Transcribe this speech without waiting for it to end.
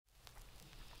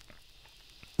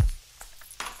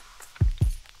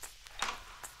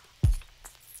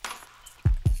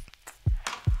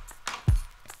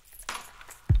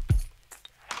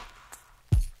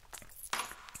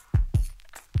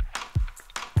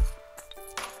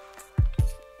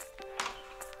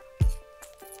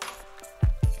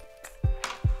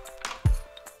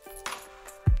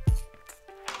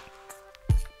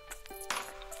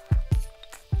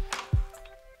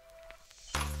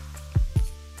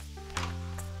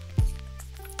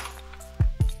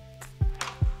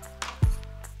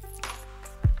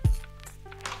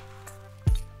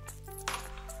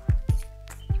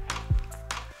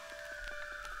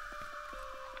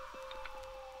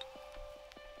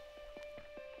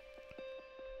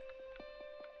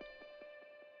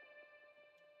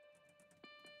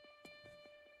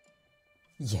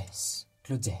Yes,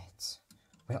 Claudette.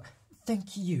 Well,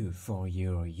 thank you for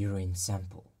your urine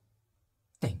sample.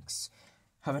 Thanks.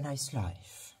 Have a nice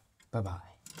life. Bye-bye.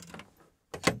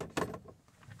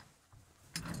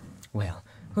 Well,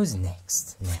 who's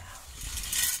next now?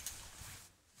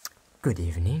 Good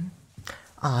evening.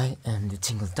 I am the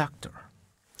Tingle Doctor,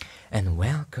 and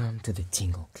welcome to the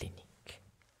Tingle Clinic.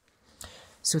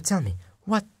 So tell me,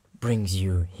 what brings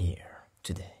you here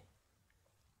today?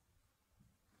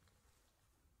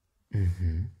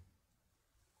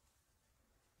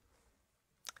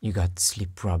 You got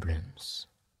sleep problems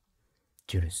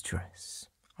due to stress.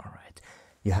 Alright.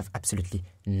 You have absolutely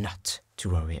not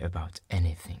to worry about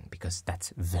anything because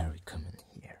that's very common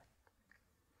here.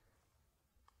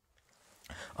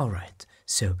 Alright,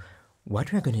 so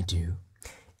what we're gonna do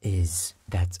is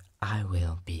that I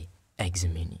will be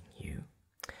examining you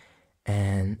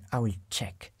and I will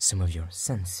check some of your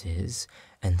senses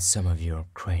and some of your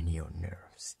cranial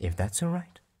nerves, if that's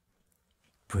alright.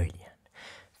 Brilliant.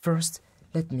 First,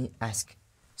 let me ask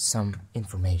some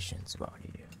information about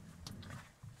you.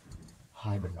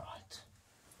 Hibernate.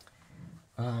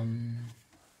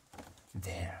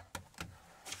 There.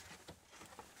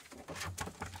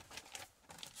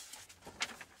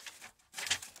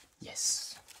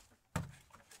 Yes.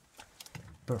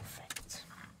 Perfect.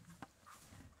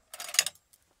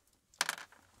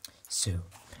 So,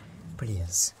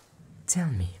 please, tell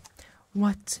me,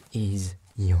 what is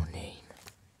your name?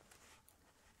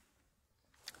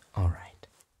 All right.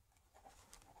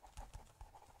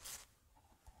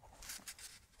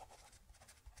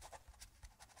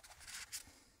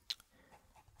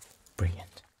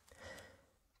 Brilliant.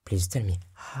 Please tell me,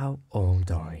 how old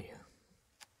are you?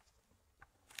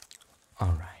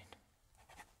 All right.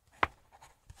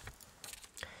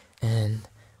 And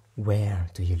where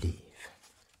do you live?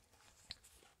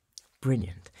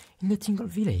 Brilliant. In the Tingle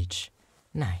Village.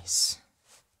 Nice.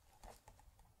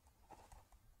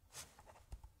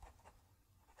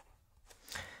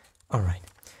 Alright,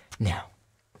 now,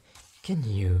 can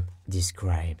you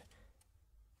describe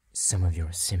some of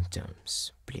your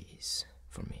symptoms, please,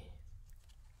 for me?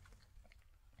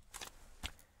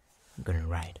 I'm gonna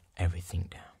write everything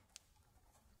down.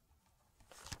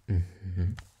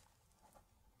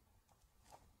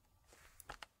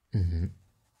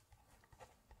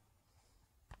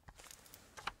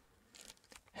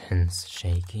 Hands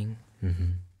shaking.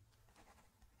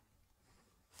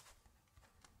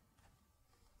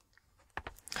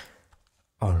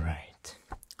 Alright,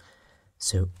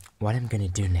 so what I'm gonna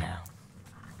do now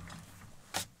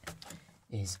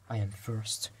is I am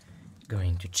first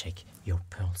going to check your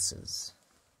pulses.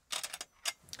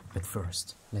 But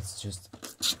first, let's just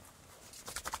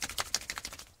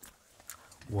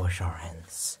wash our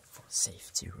hands for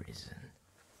safety reason.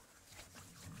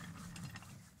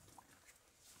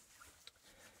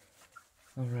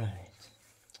 Alright,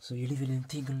 so you live in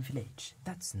Tingle Village.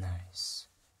 That's nice.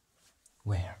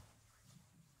 Where?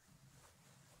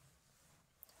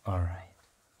 Alright,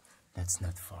 that's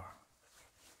not far.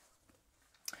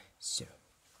 So,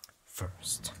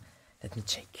 first, let me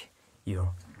check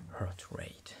your heart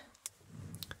rate.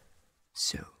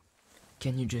 So,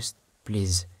 can you just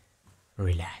please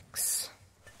relax?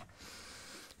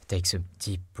 Take a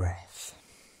deep breath.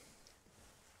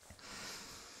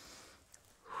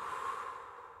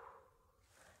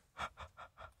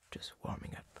 Just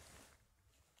warming up.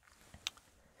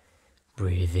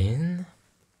 Breathe in.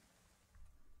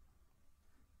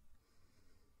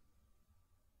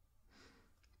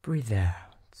 Breathe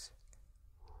out.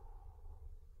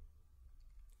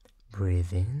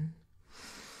 Breathe in.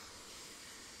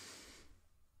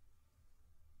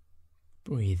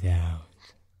 Breathe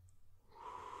out.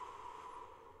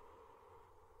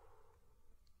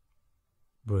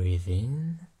 Breathe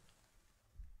in.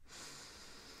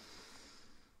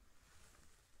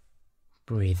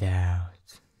 Breathe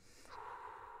out.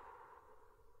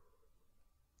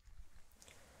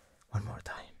 One more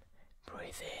time.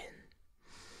 Breathe in.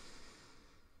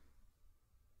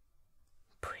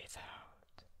 Breathe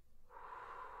out.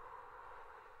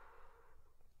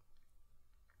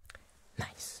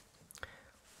 Nice.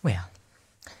 Well,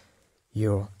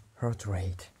 your heart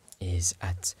rate is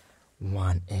at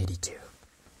 182.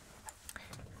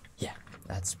 Yeah,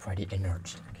 that's pretty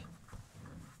energetic.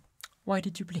 Why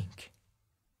did you blink?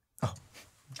 Oh,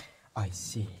 I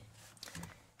see.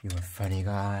 You're a funny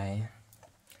guy.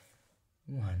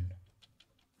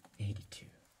 182.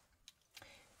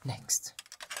 Next,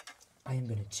 I am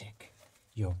gonna check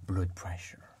your blood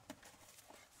pressure.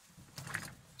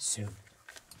 So,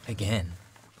 again,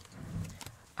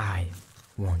 I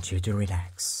want you to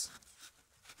relax.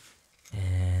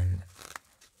 And,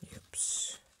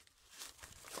 oops.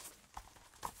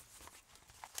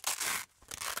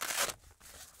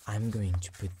 I'm going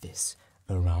to put this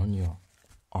around your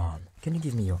arm. Can you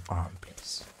give me your arm,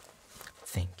 please?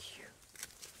 Thank you.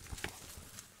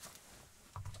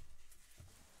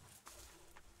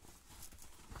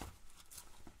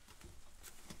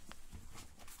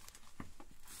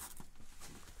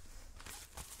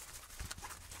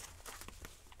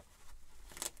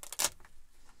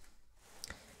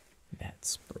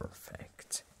 That's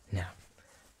perfect. Now,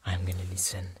 I'm gonna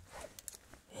listen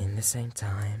in the same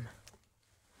time.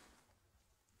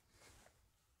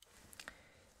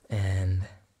 And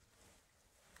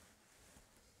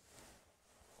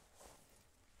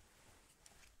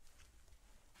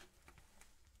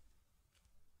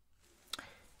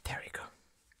there we go.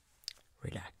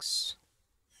 Relax.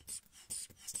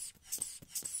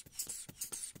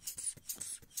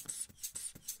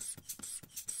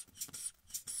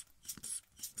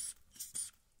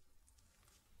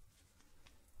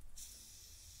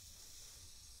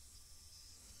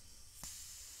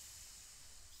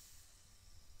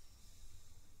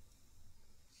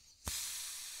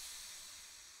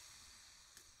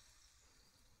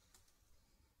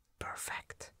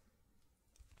 Perfect.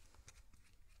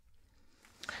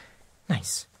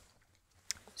 Nice.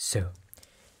 So,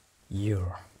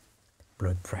 your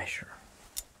blood pressure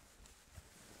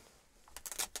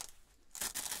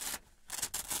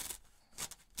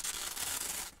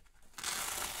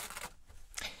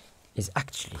is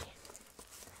actually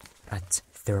at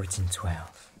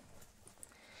 1312.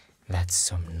 That's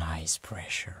some nice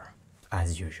pressure,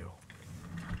 as usual.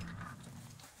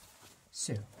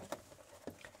 So,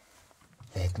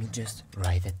 let me just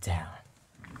write it down.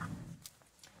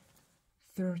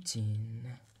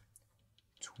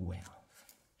 1312.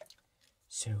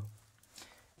 So,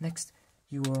 next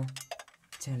you were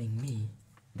telling me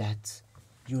that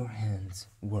your hands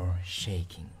were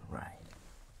shaking, right?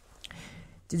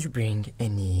 Did you bring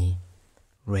any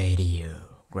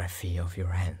radiography of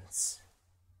your hands?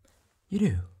 You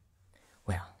do?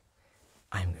 Well,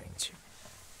 I'm going to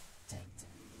take them.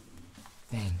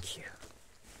 Thank you.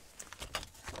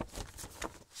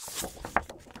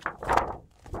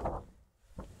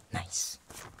 Nice.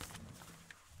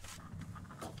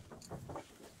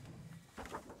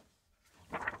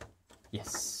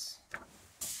 Yes.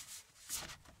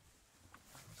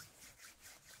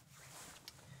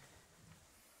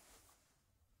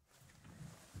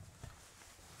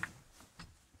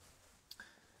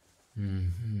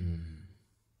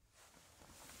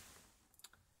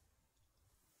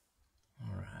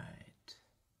 All right.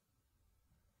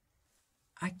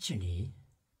 Actually,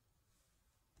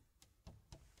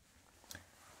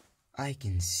 I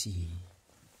can see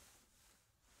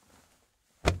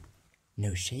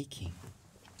no shaking.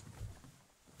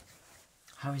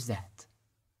 How is that?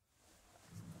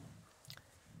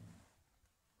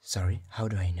 Sorry, how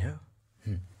do I know?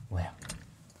 Well,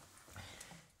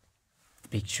 the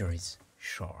picture is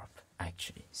sharp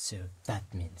actually, so that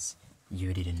means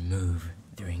you didn't move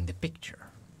during the picture.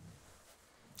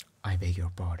 I beg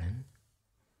your pardon?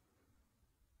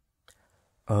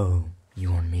 Oh,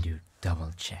 you want me to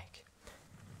double check?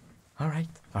 Alright,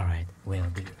 will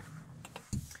do.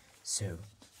 So,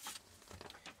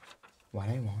 what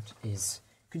I want is,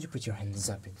 could you put your hands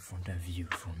up in front of you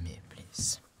for me,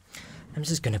 please? I'm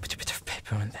just gonna put a bit of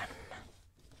paper on them.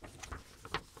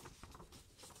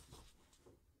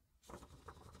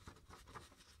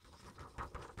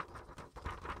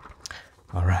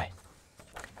 Alright,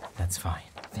 that's fine,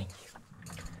 thank you.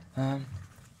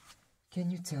 Can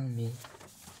you tell me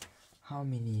how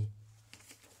many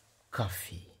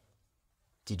coffee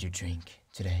did you drink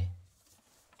today?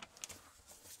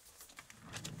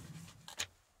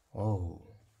 Oh,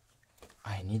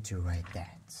 I need to write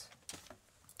that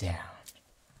down.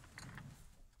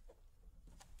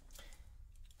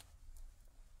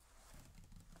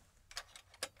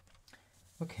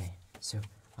 Okay, so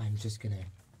I'm just gonna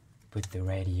put the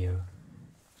radio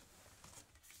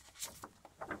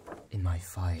in my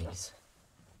files.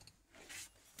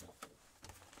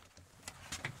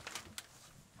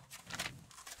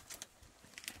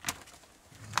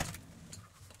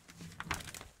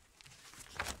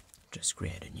 Just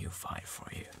create a new file for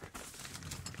you.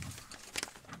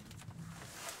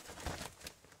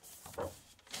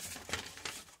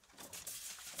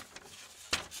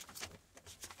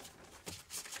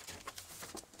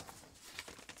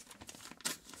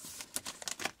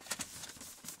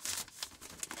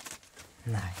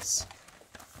 Nice.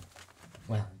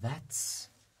 Well, that's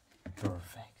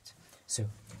perfect. So,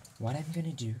 what I'm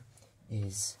gonna do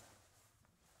is,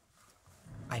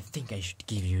 I think I should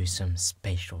give you some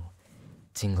special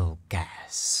tingle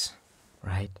gas,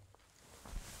 right?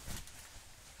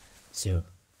 So,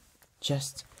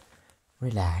 just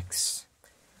relax.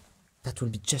 That will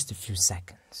be just a few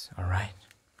seconds, alright?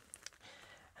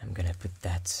 I'm gonna put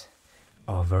that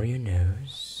over your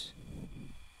nose,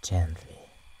 gently,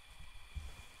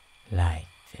 like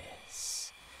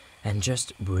this, and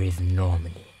just breathe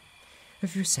normally. A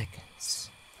few seconds.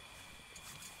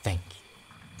 Thank you.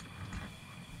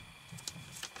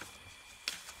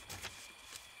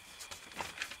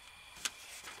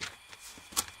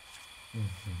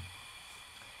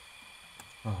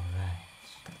 All right.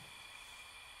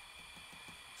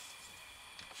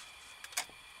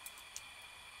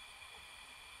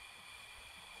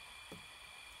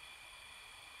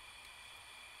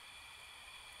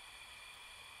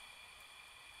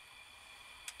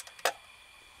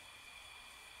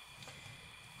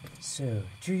 So,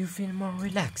 do you feel more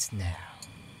relaxed now?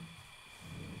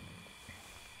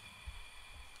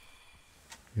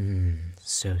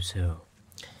 So.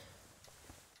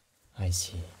 I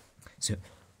see. So,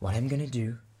 what I'm gonna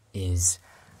do is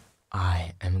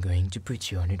I am going to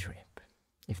put you on a drip,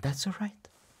 if that's alright.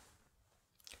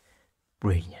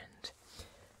 Brilliant.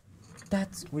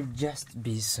 That will just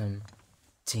be some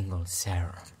tingle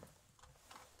serum.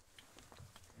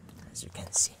 As you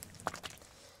can see,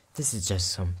 this is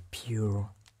just some pure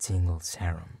tingle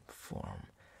serum from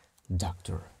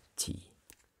Dr. T.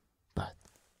 But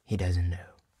he doesn't know,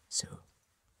 so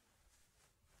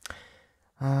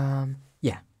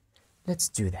yeah, let's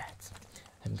do that.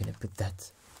 I'm gonna put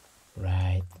that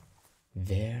right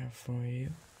there for you.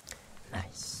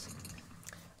 Nice.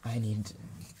 I need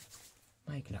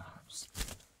my gloves.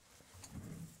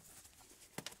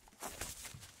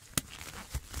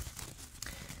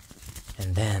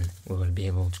 And then we will be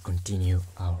able to continue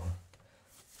our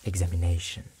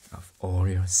examination of all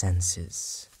your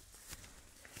senses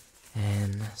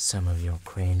and some of your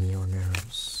cranial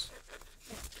nerves.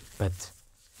 But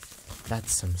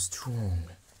that's some strong,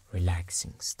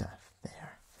 relaxing stuff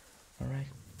there. Alright?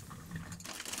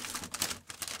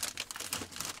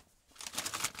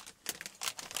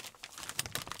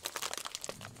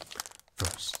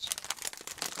 First,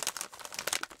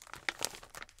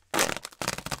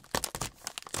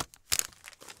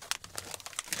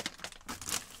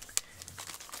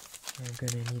 we're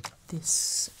gonna need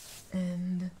this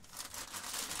and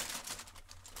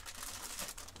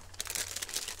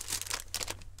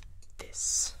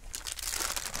this.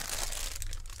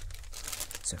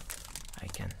 So I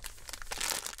can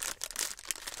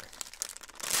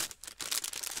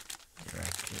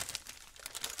directly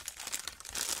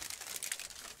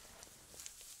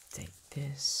take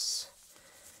this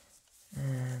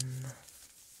and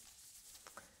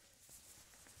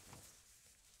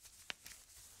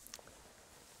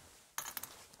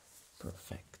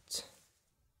perfect.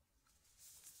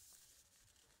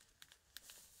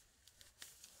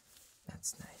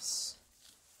 That's nice.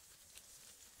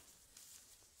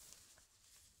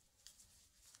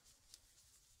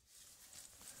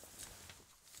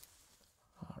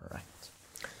 All right.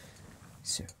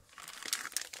 So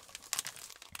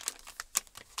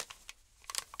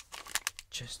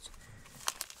just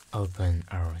open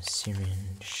our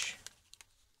syringe.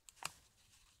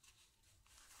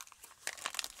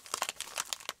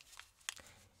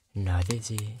 Not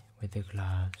easy with the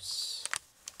gloves.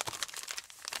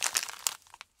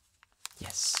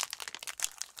 Yes.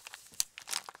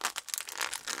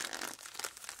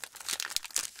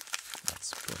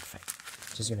 That's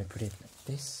perfect. Just gonna put it like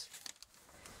this.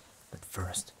 But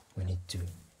first, we need to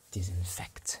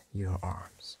disinfect your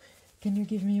arms. Can you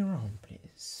give me your arm,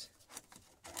 please?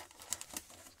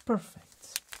 Perfect.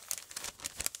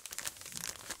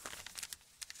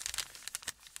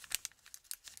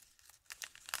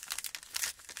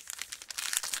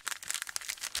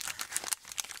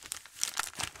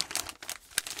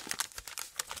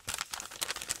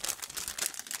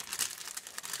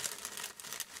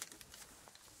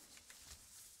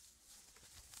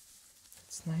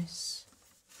 That's nice.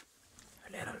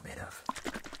 A little bit of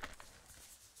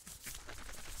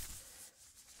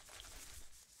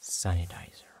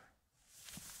sanitizer.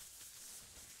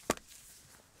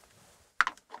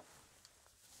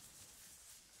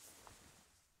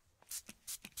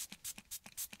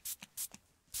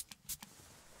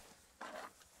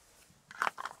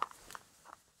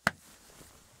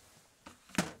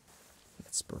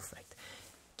 That's perfect.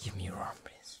 Give me your arm,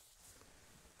 please.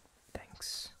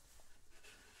 Thanks.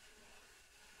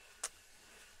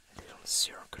 Little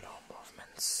circular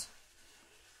movements.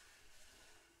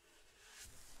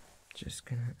 Just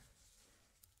gonna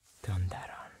turn that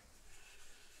on.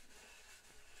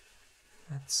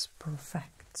 That's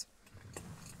perfect.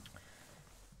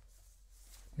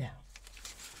 Now,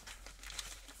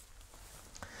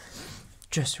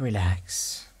 just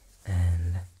relax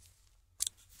and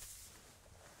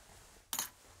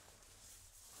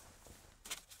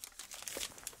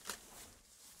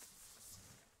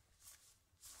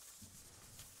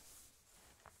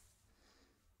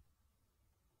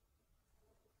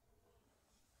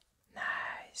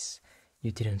nice.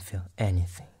 You didn't feel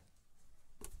anything.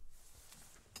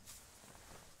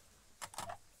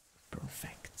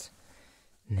 Perfect.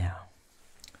 Now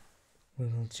we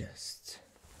will just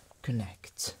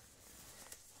connect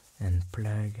and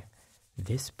plug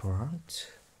this part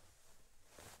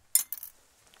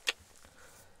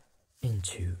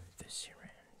into the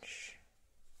syringe.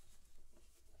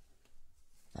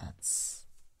 That's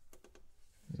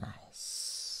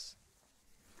nice.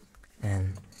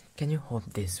 And can you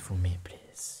hold this for me,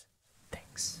 please?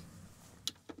 Thanks.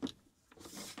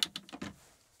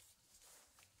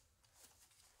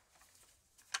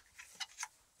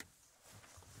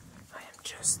 I am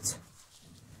just...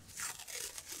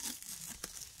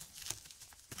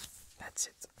 That's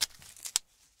it.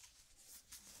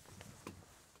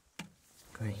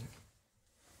 Going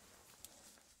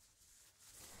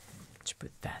to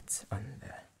put that on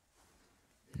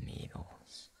the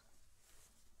needles.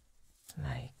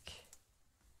 Like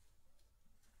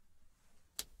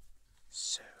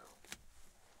so.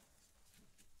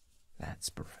 That's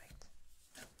perfect.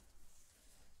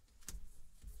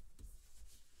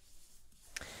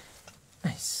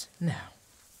 Nice. Now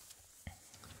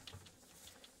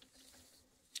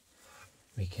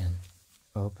we can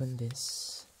open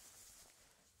this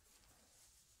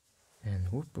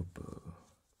and whoop whoop whoop.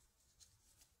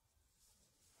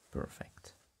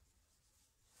 Perfect.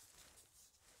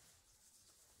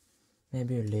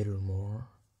 Maybe a little more.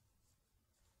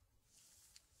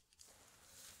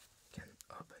 Can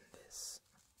open this.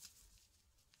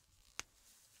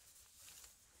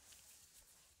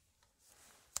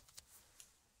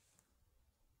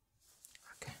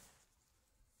 Okay.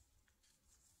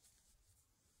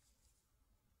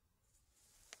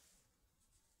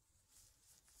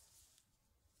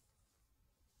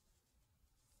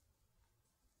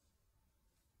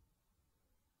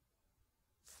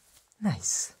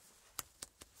 Nice.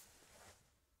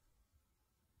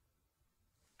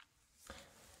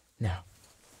 Now,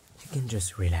 you can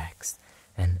just relax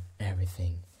and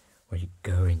everything will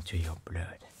go into your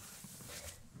blood.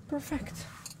 Perfect.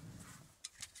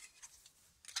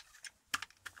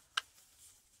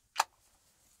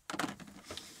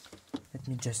 Let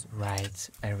me just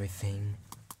write everything.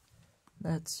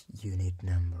 That's unit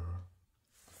number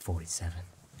 47.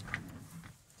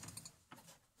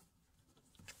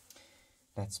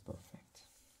 That's perfect.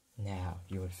 Now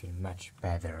you will feel much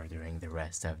better during the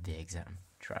rest of the exam.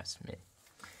 Trust me.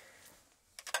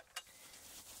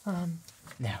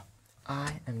 Now,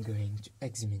 I am going to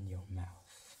examine your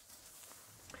mouth.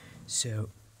 So,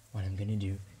 what I'm gonna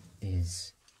do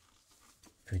is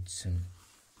put some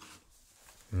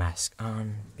mask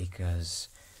on because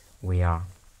we are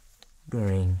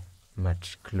going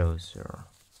much closer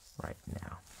right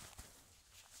now.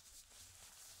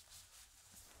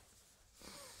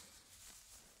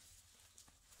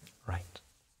 Right.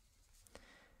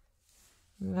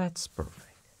 That's perfect.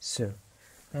 So,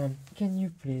 can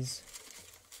you please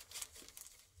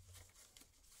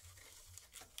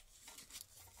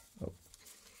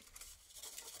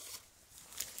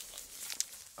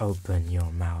open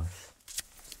your mouth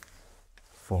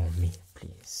for me,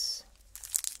 please?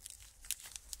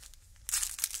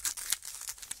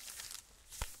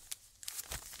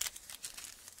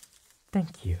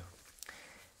 Thank you.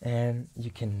 And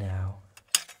you can now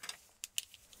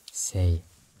say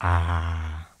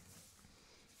ah.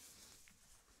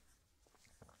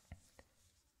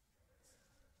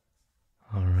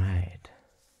 All right.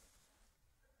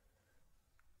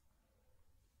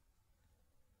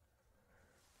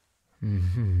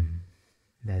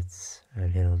 That's a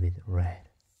little bit red.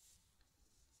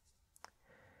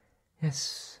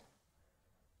 Yes,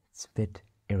 it's a bit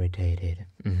irritated,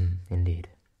 indeed.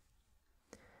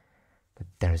 But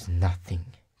there's nothing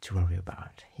to worry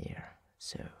about here,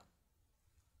 so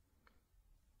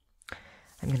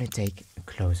I'm gonna take a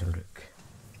closer look.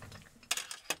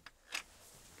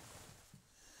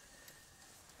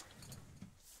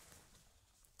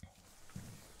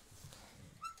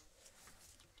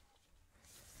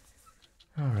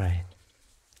 Alright.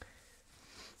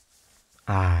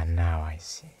 Ah, now I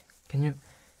see. Can you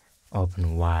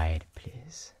open wide,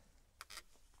 please?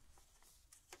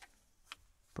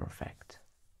 Perfect.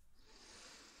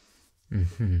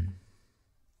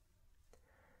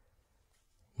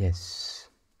 Yes,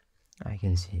 I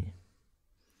can see.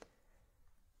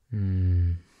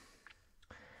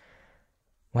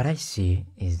 What I see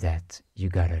is that you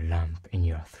got a lump in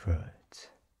your throat.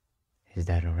 Is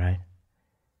that alright?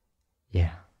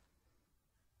 Yeah.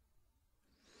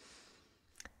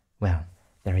 Well,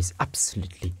 there is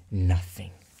absolutely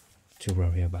nothing to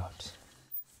worry about.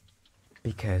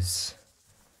 Because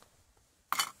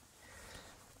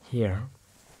here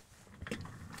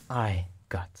I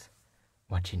got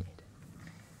what you need.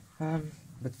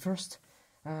 But first,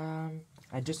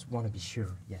 I just want to be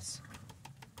sure, yes.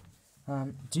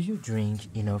 Do you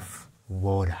drink enough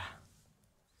water?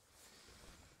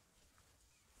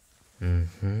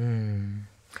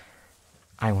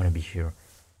 I want to be sure.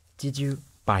 Did you,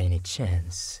 by any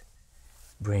chance,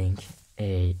 bring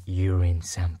a urine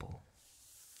sample?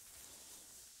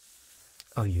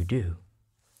 Oh, you do?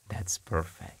 That's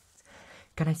perfect.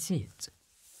 Can I see it?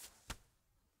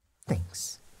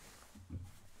 Thanks.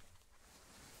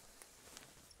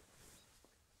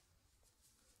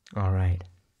 All right.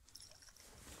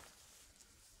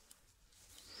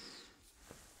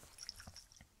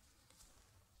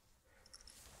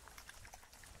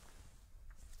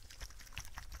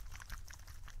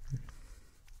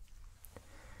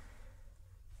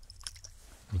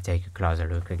 Let me take a closer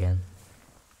look again.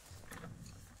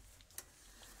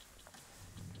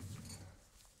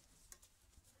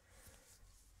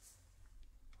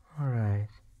 All right.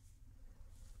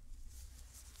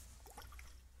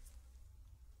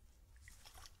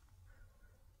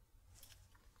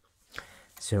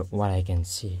 So what I can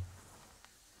see,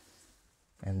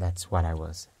 and that's what I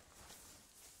was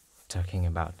talking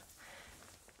about,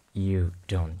 you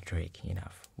don't drink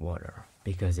enough water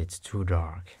because it's too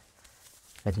dark.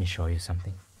 Let me show you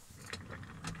something.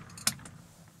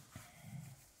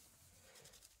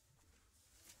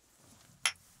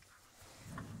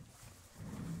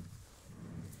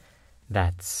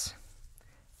 That's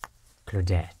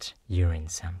Claudette urine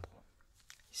sample.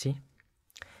 See?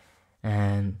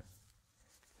 And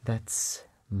that's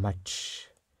much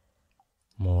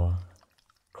more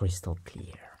crystal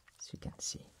clear, as you can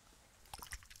see.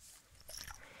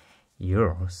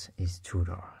 Yours is too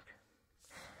dark.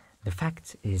 The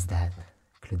fact is that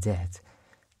Claudette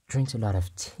drinks a lot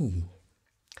of tea,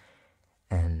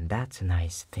 and that's a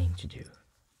nice thing to do.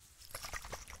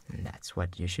 And that's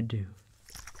what you should do.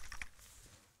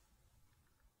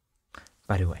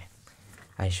 By the way,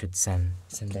 I should send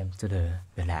them to the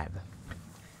lab.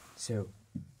 So,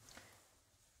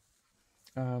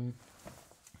 do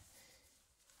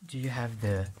you have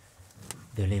the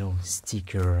little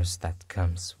stickers that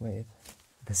comes with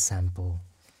the sample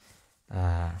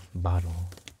bottle?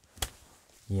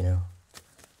 You know?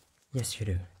 Yes, you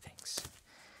do. Thanks.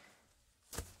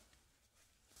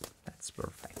 That's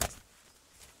perfect.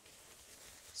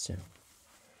 So,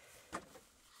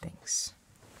 thanks.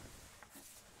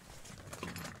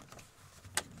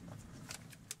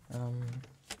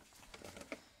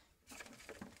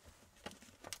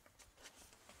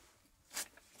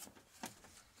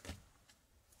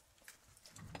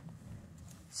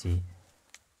 See?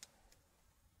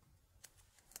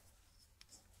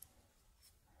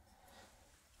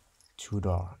 Too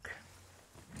dark.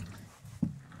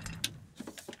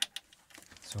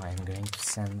 So I'm going to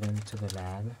send them to the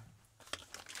lab.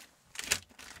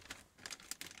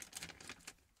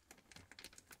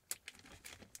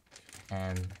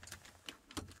 And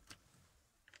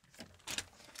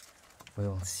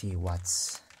we'll see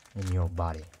what's in your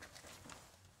body.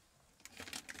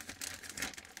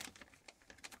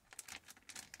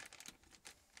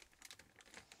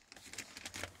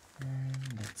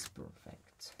 And that's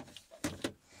perfect.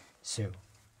 So,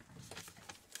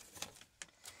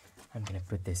 I'm gonna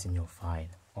put this in your file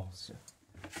also.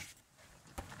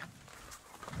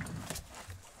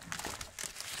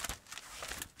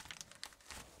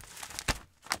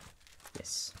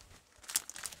 Yes.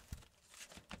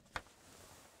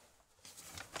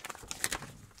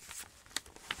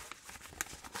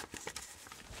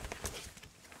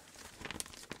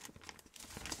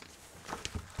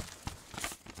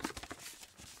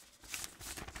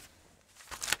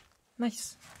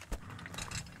 Nice.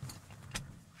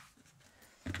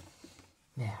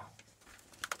 Now,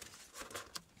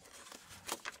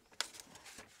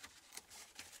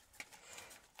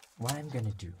 what I'm gonna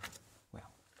do, well,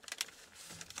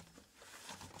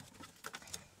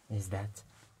 is that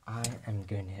I am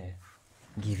gonna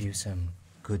give you some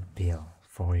good pill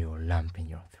for your lump in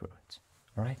your throat.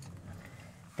 Alright?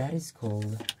 That is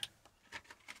called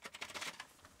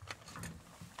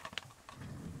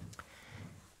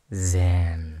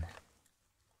Zen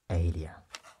idea,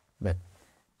 but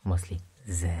mostly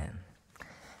Zen.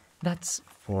 That's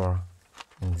for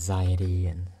anxiety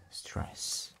and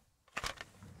stress.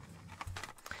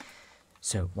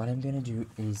 So what I'm gonna do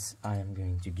is I am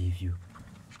going to give you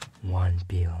one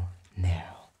pill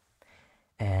now,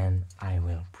 and I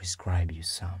will prescribe you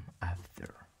some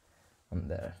after on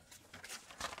the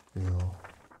little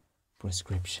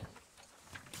prescription.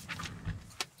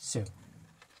 So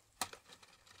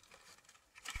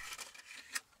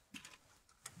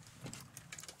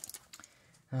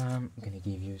I'm gonna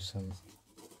give you some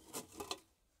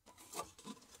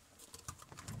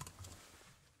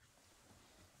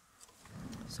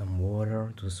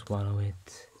water to swallow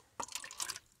it.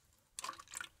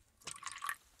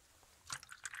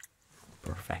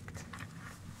 Perfect.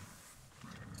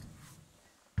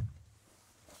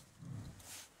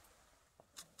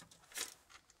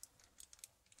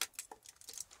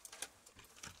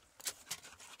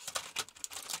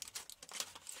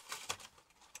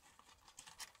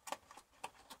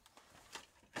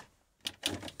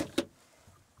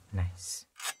 Nice.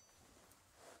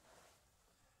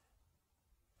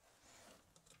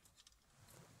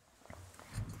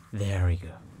 There we go.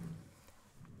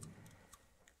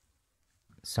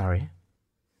 Sorry?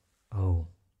 Oh,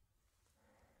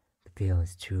 the pill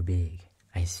is too big.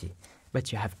 I see.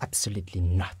 But you have absolutely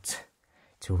not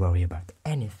to worry about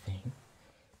anything,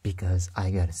 because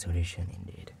I got a solution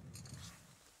indeed.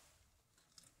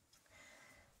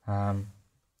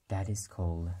 That is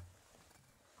called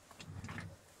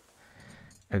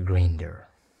a grinder,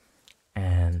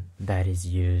 and that is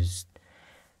used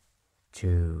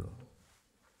to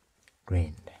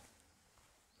grind,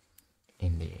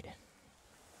 indeed.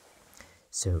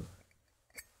 So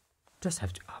just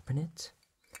have to open it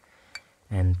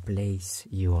and place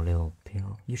your little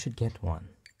pill. You should get one,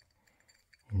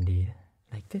 indeed,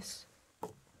 like this.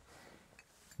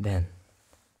 Then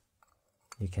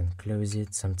you can close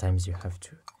it. Sometimes you have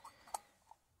to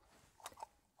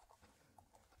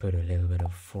put a little bit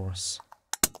of force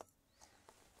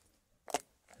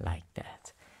like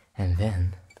that, and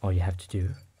then all you have to do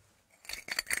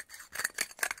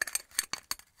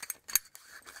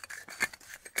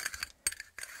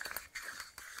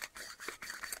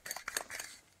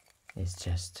is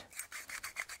just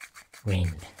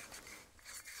wind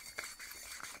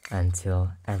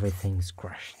until everything's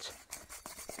crushed.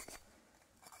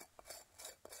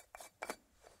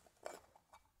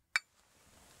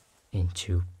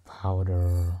 Into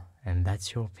powder, and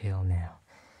that's your pill now.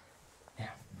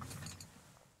 Now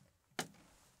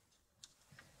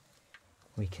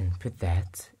we can put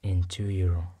that into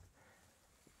your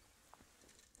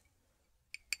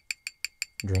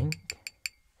drink,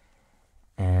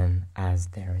 and as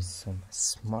there is some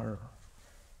smaller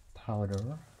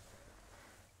powder,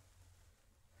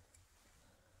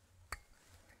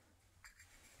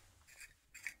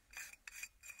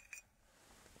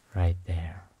 right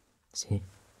there, see?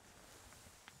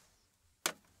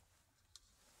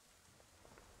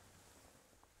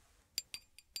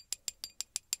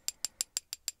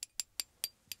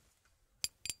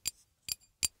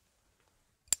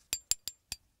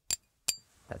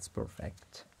 That's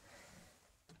perfect.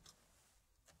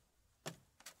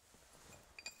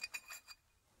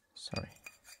 Sorry.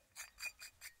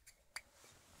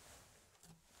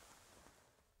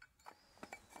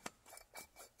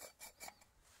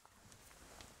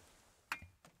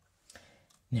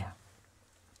 Now,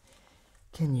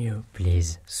 can you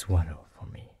please swallow for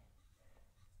me?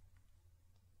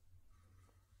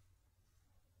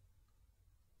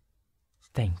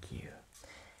 Thank you.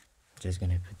 Just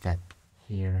gonna put that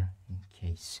here in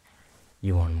case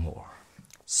you want more.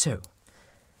 So,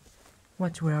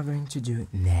 what we are going to do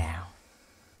now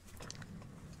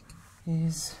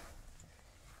is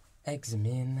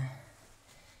examine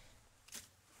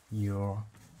your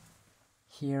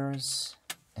ears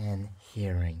and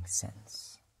hearing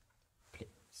sense,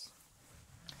 please.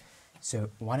 So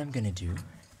what I'm gonna do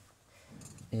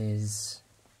is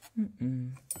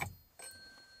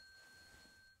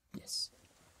yes,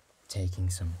 taking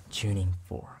some tuning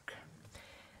fork,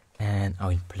 and I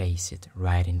will place it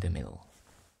right in the middle,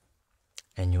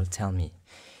 and you'll tell me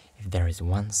if there is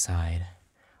one side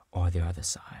or the other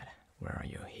side where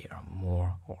you hear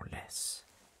more or less.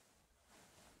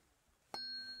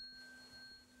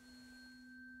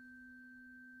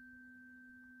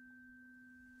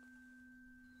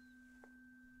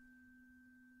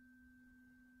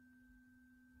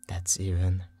 That's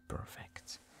even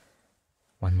perfect.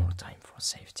 One more time for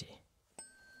safety.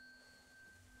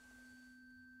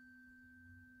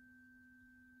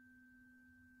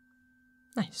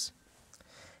 Nice.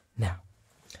 Now,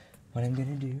 what I'm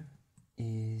gonna do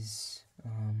is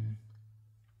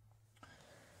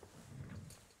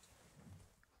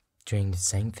doing the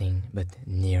same thing but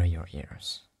near your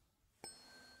ears.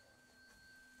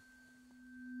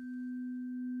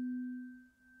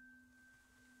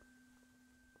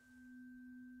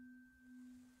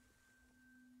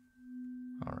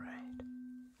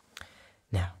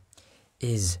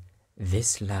 Is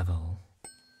this level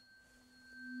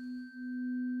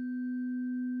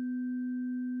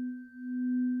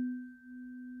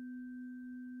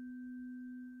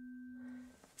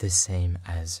the same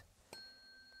as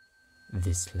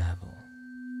this level?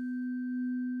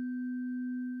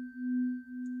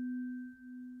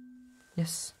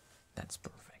 Yes, that's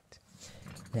perfect.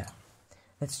 Now,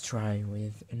 let's try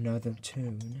with another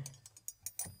tone.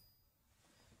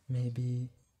 Maybe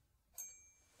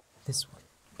this one.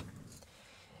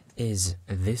 Is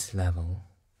this level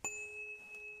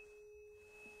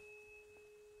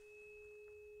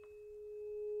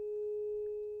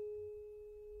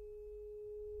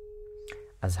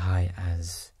as high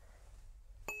as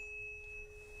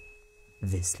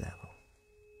this level?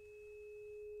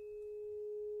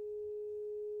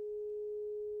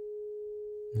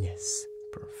 Yes,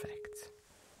 perfect.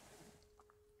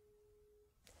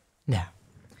 Now,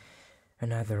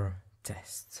 another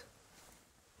test.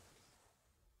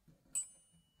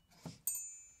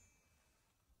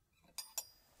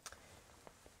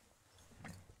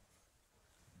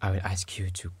 I will ask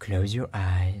you to close your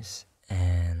eyes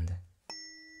and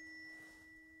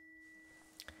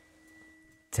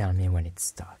tell me when it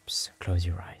stops. Close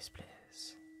your eyes,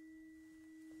 please.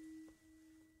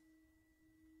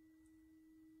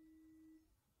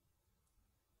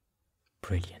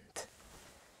 Brilliant.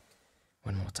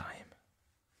 One more time.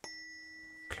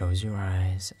 Close your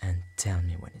eyes and tell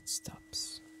me when it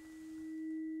stops.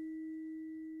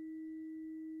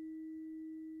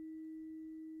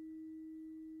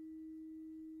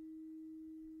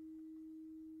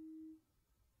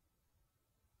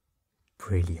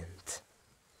 Brilliant.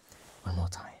 One more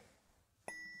time.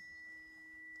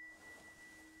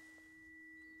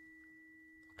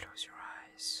 Close your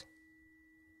eyes.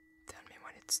 Tell me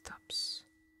when it stops.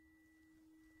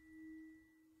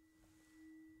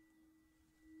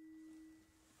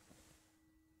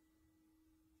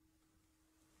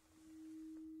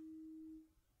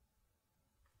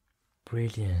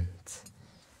 Brilliant.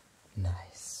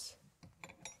 Nice.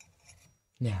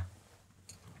 Now,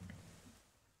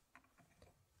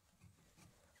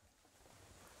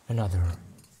 another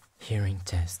hearing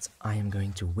test. I am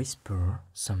going to whisper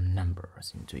some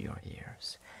numbers into your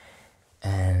ears,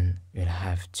 and you'll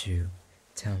have to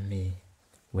tell me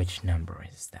which number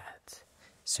is that.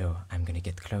 So I'm gonna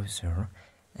get closer,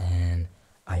 and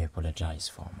I apologize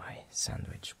for my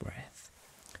sandwich breath.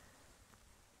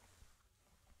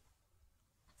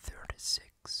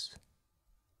 36.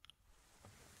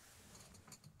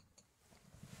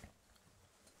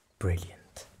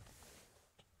 Brilliant.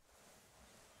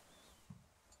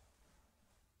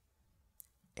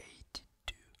 82.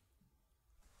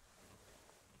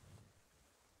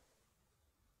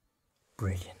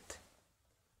 Brilliant.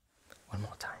 One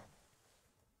more time.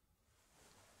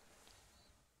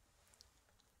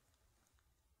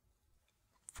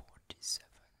 47.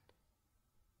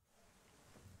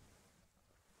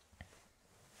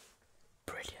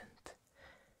 Brilliant.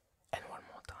 And one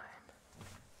more time.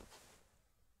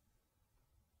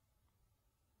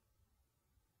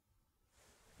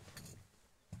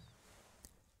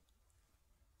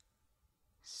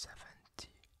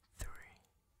 73.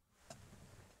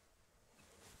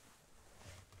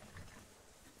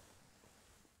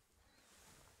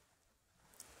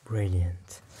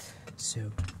 Brilliant.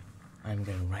 So I'm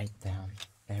gonna write down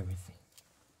everything.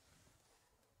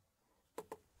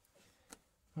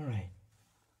 All right.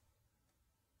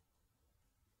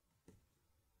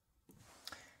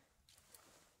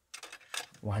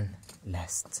 One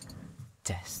last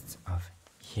test of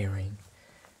hearing.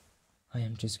 I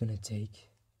am just gonna take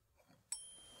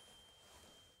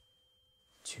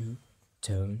 2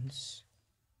 tones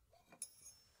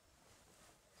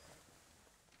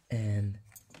and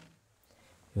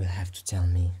you'll have to tell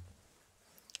me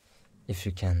if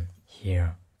you can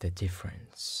hear the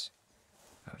difference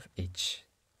of each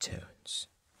tones.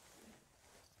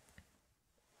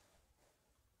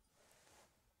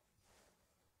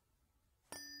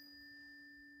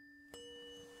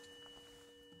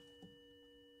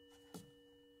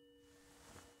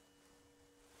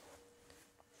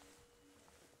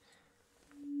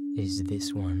 Is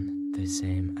this one the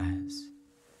same as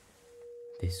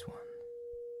this one?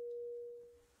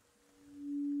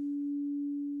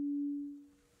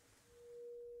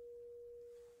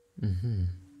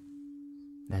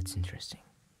 That's interesting.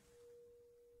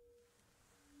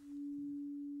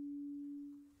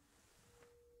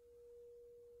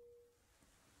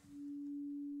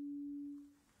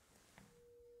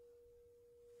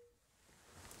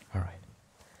 All right.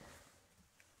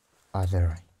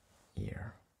 Other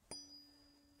ear.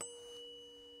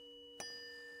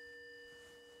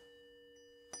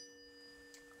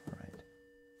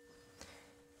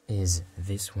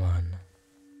 this one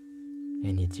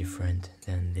any different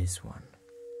than this one?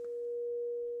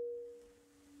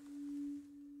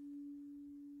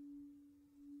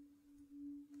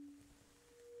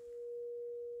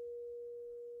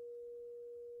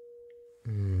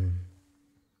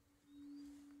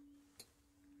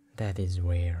 That is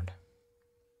weird.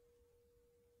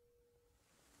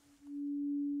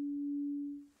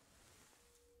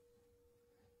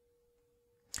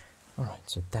 Alright,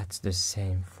 so that's the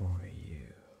same for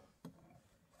you.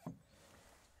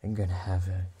 I'm gonna have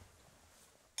a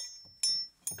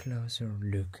closer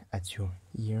look at your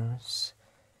ears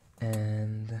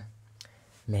and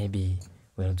maybe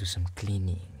we'll do some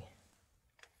cleaning.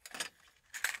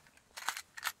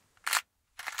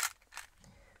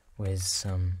 With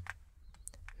some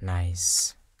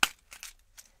nice,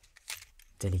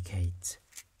 delicate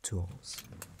tools.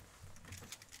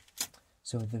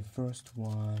 So the first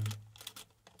one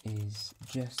is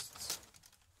just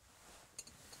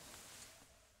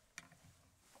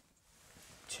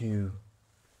to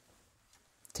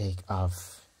take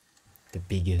off the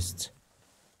biggest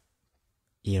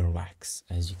earwax,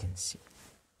 as you can see.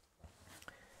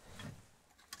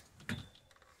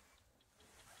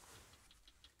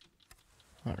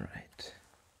 All right.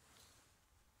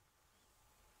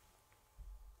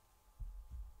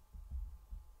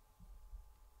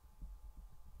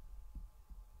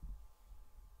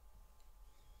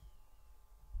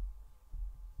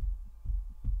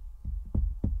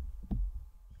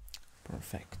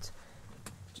 Perfect.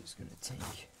 Just gonna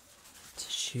take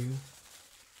tissue.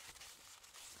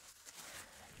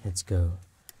 Let's go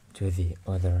to the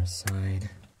other side.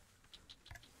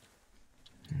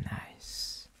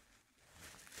 Nice.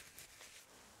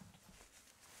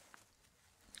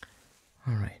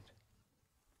 All right.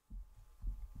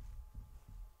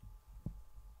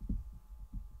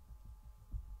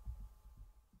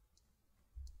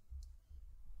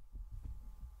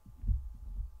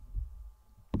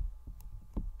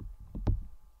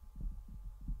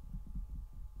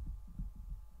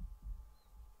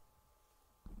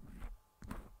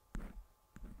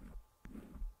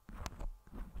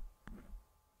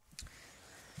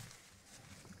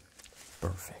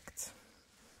 Perfect.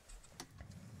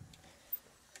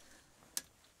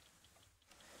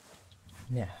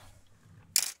 Now,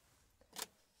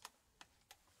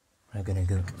 we're gonna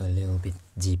go a little bit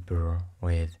deeper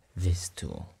with this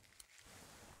tool.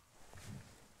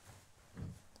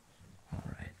 All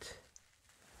right,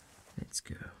 let's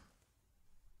go.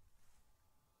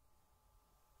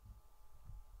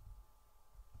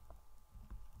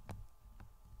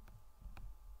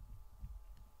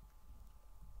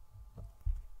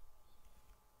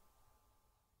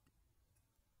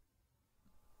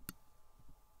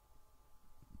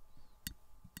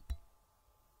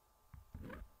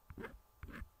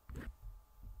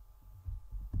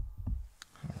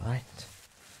 Right.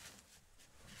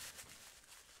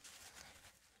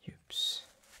 Oops.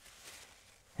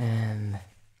 And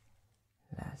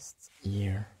last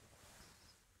ear.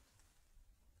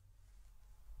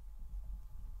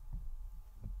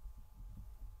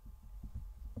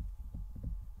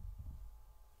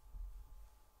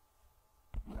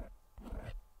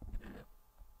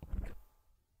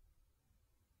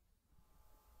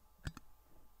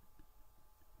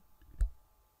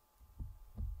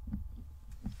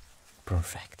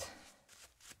 Perfect.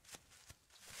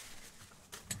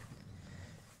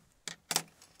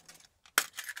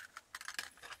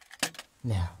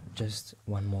 Now, just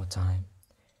one more time.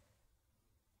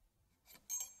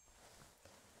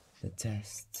 The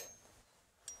test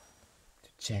to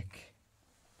check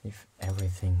if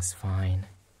everything's fine.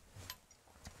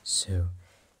 So,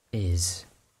 is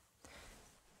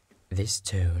this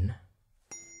tone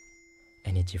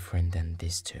any different than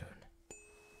this tone?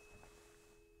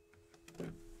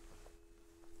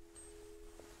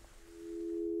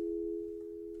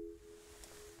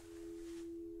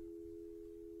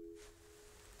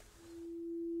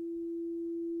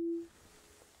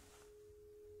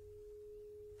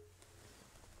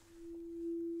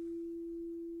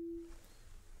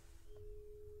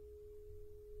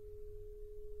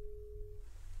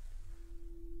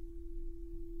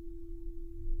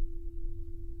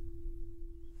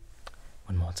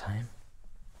 One more time.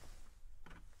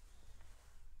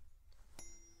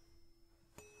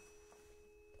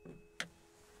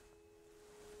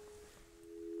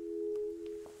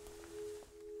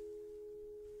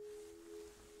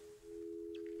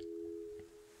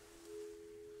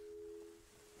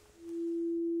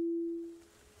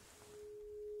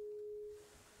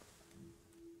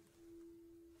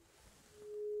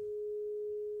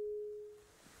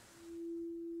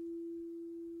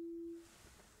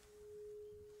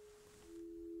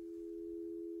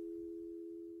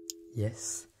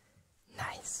 Yes?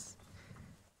 Nice.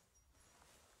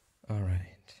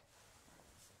 Alright.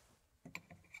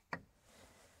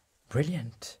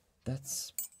 Brilliant.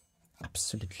 That's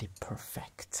absolutely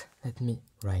perfect. Let me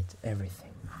write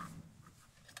everything.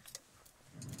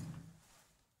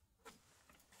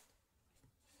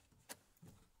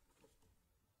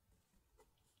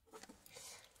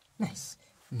 Nice.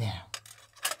 Now,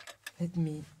 let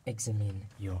me examine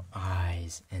your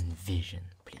eyes and vision,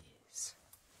 please.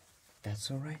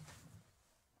 That's alright?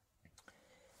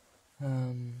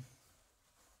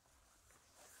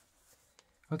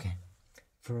 Okay.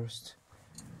 First,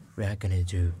 we are gonna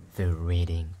do the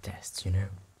reading test, you know?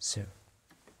 So,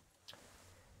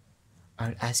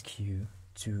 I'll ask you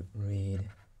to read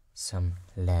some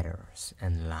letters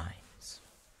and lines.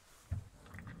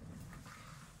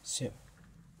 So,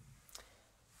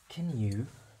 can you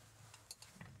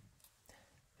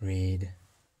read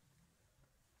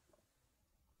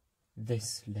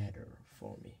this letter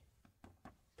for me,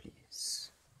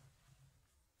 please?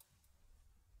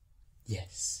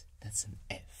 Yes, that's an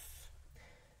F.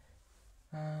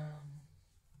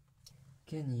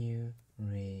 Can you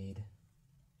read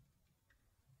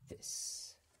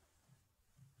this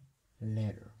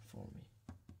letter for me,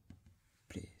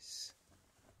 please?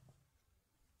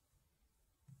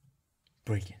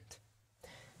 Brilliant.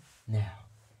 Now,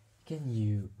 can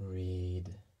you read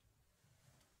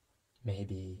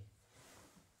maybe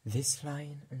this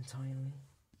line entirely?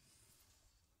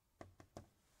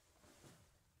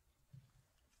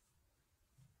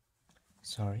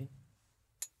 Sorry?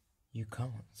 You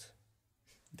can't.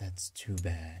 That's too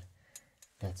bad.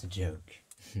 That's a joke.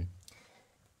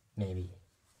 Maybe.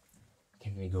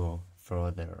 Can we go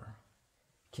further?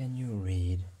 Can you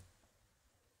read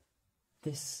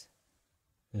this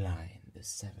line, the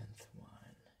 7th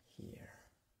one here?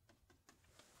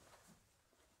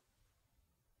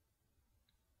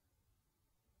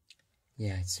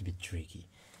 Yeah, it's a bit tricky.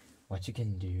 What you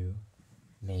can do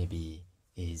maybe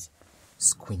is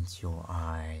squint your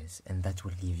eyes, and that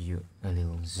will give you a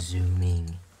little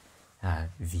zooming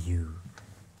view,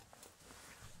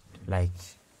 like,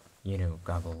 you know,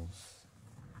 goggles.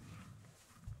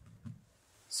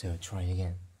 So try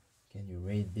again. Can you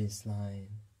read this line?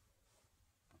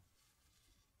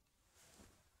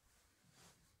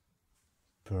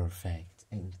 Perfect.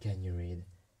 And can you read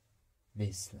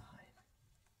this line?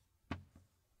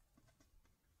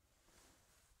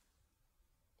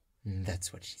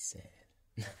 That's what she said.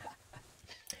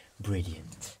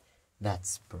 Brilliant.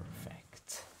 That's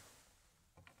perfect.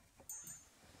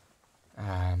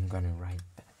 I'm gonna write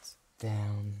that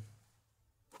down.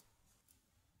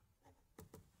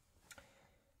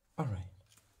 Alright,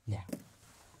 now,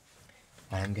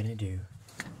 what I'm gonna do,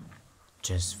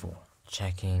 just for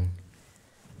checking,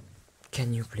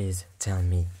 can you please tell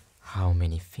me how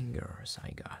many fingers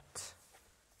I got?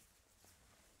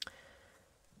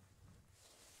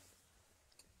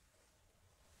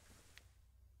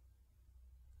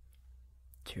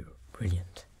 2.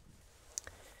 Brilliant.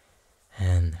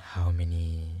 And how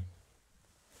many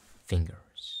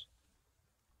fingers?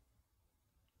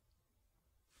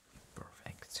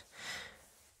 Perfect.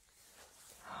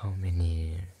 How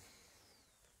many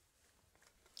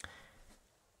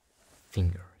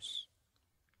fingers?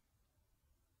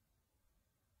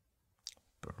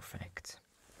 Perfect.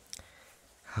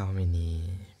 How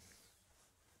many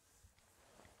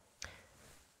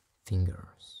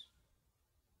fingers?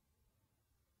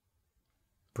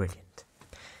 Brilliant.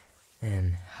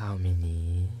 And how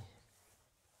many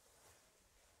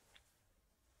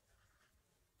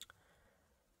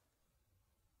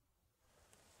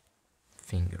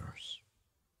fingers?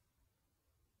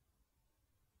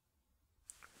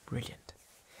 Brilliant.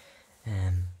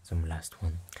 And some last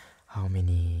one. How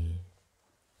many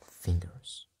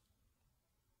fingers?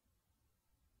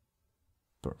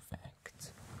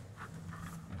 Perfect.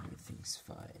 Everything's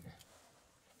fine.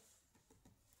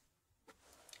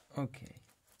 Okay.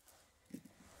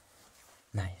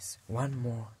 Nice. One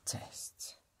more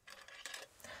test.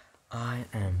 I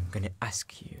am gonna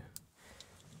ask you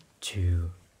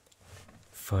to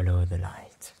follow the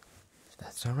light.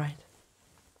 That's alright?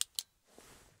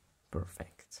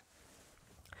 Perfect.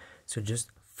 So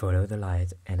just follow the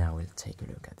light and I will take a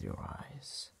look at your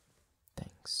eyes.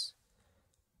 Thanks.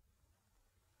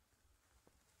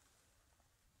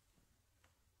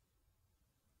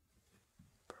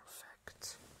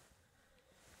 Perfect.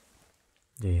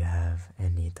 Do you have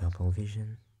any double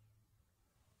vision?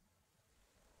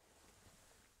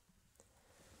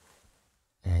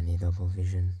 Any double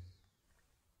vision?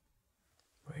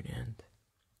 Brilliant.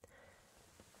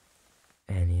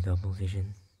 Any double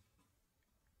vision?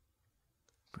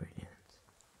 Brilliant.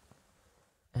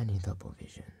 Any double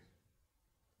vision.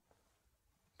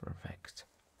 Perfect.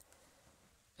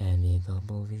 Any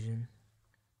double vision.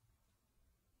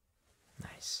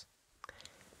 Nice.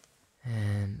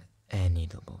 And any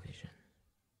double vision.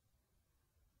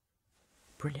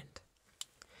 Brilliant.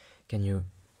 Can you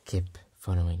keep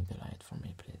following the light for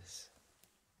me, please?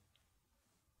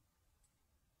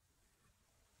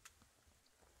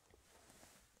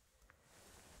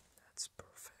 That's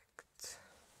perfect.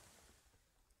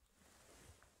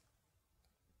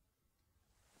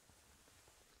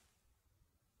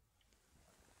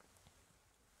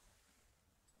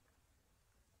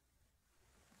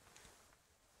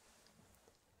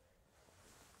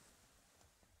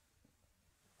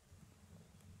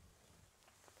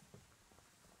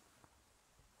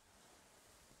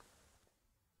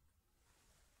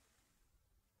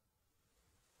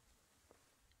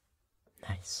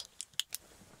 Nice.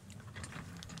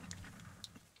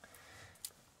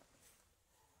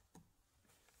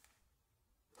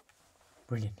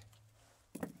 Brilliant.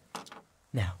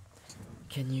 Now,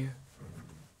 can you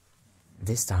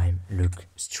this time look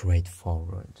straight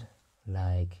forward,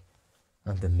 like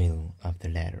on the middle of the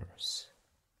letters?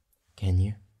 Can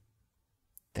you?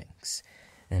 Thanks.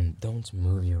 And don't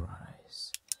move your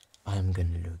eyes. I'm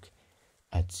gonna look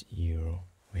at your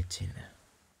retina.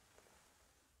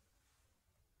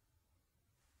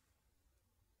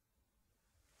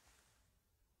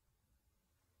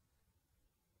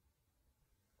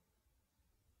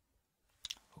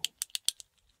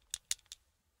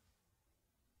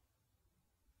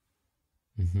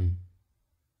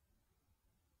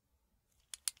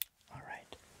 All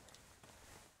right.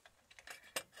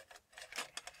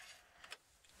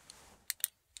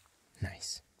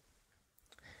 Nice.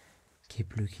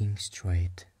 Keep looking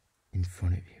straight in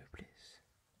front of you, please.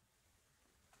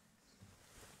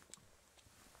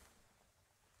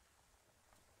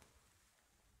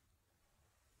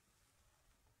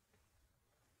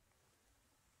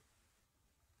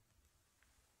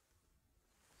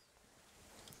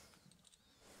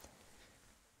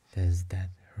 Does that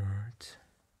hurt?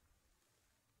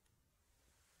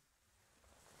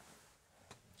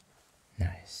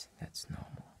 Nice, that's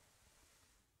normal.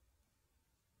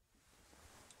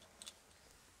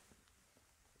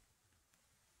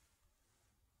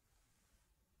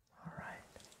 All right.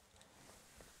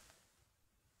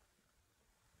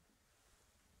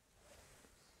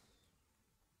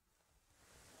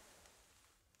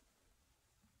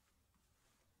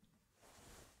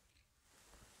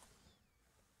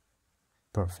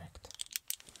 Perfect.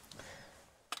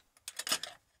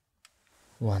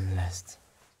 One last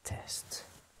test.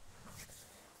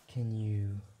 Can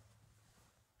you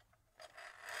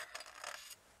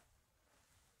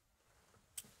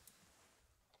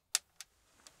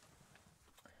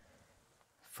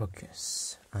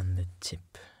focus on the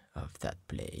tip of that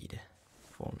blade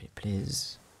for me,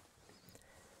 please?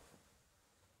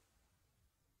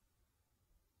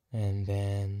 And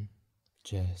then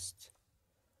just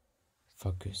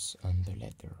focus on the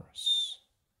letters.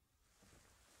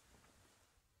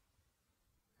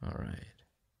 All right.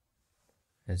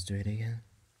 Let's do it again.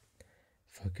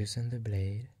 Focus on the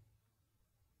blade.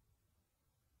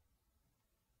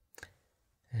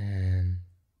 And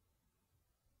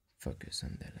focus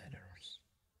on the letters.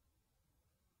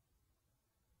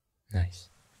 Nice.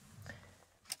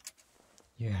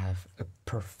 You have a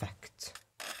perfect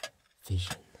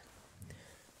vision.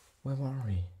 Where are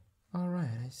we? Alright,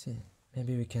 I see.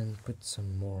 Maybe we can put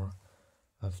some more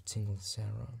of Tingle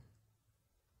Serum.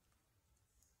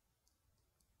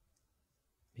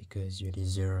 Because you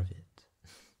deserve it.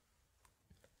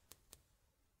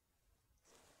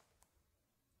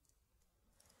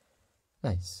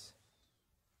 Nice.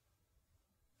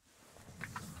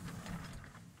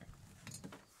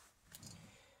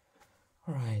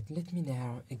 Alright, let me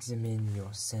now examine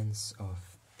your sense of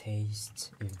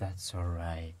taste, if that's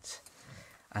alright.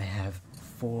 I have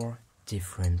 4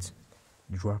 different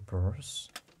droppers,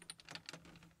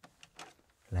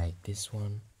 like this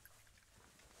one,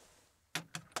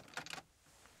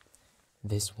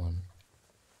 this one,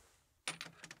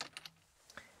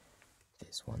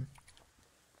 this one,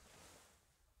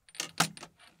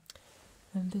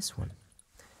 and this one.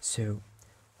 So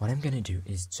what I'm gonna do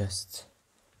is just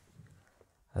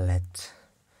let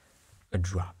a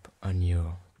drop on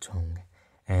your tongue,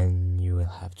 and you will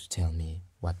have to tell me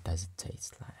what does it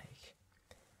taste like.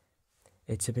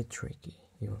 It's a bit tricky,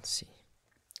 you will see.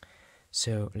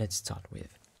 So let's start with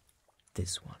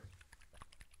this one,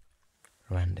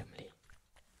 randomly,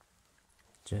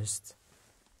 just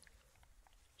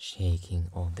shaking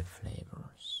all the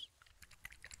flavors.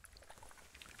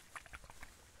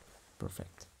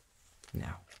 Perfect.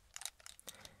 Now,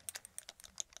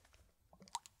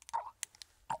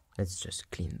 let's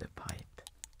just clean the pipe.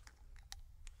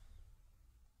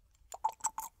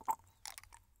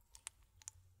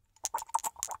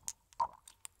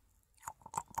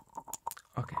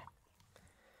 Okay.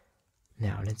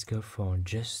 Now let's go for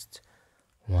just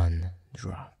one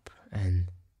drop and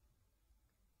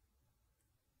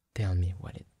tell me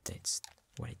what it tastes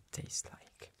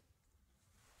like.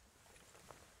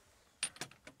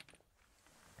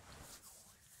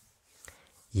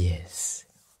 Yes,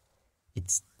 it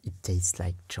tastes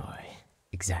like joy.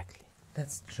 Exactly.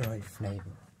 That's joy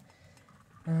flavor.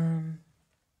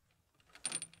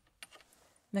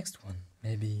 Next one,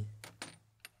 maybe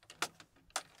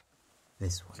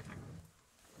this one.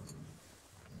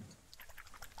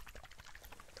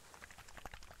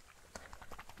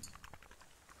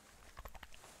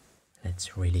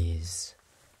 Let's release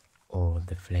all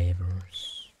the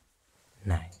flavors.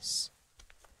 Nice.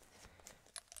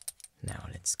 Now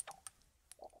let's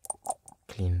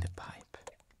clean the pipe.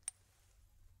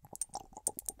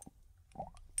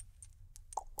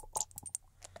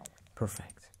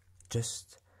 Perfect.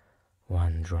 Just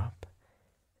one drop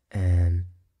and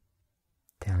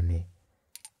tell me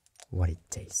what it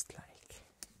tastes like.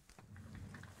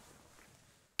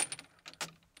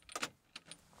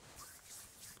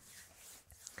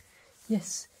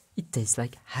 Yes, it tastes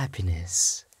like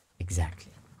happiness.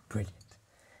 Exactly. Brilliant.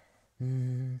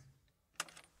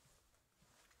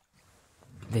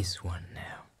 This one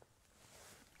now.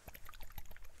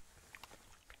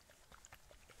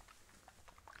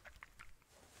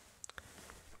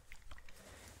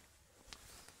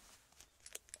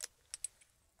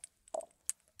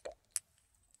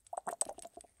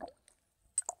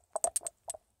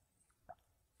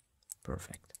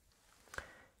 Perfect.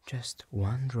 Just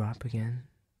one drop again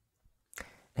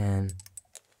and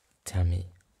tell me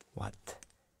what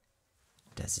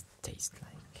does it taste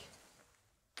like.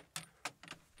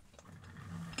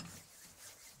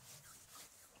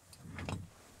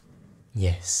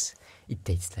 Yes, it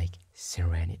tastes like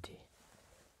serenity.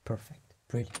 Perfect,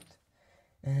 brilliant.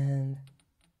 And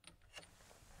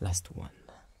last one.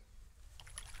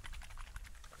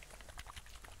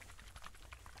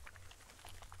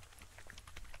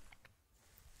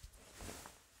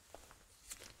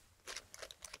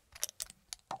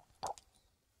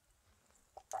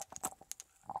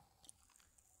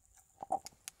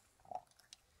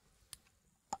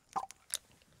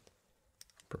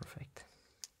 Perfect.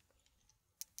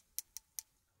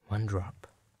 One drop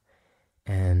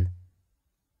and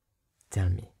tell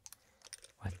me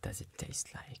what does it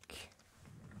taste like.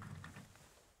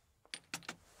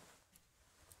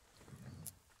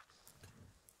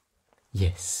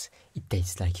 Yes, it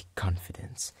tastes like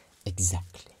confidence.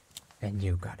 Exactly. And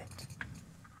you got it.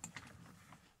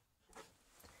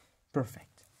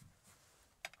 Perfect.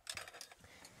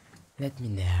 Let me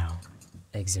now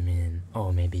examine.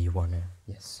 Oh, maybe you wanna.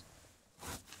 Yes.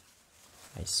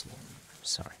 I see.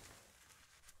 Sorry.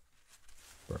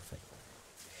 Perfect.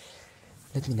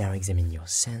 Let me now examine your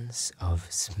sense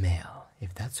of smell,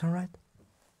 if that's alright.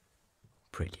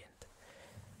 Brilliant.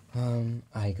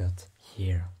 I got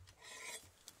here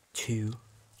 2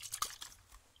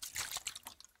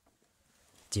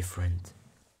 different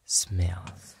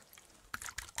smells.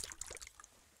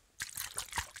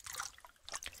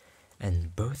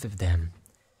 And both of them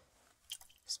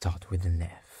start with an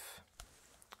F.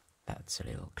 That's a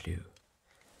little clue.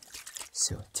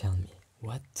 So tell me,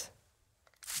 what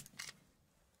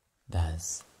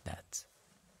does that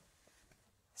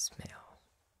smell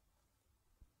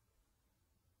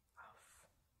of?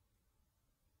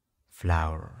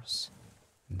 Flowers.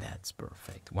 That's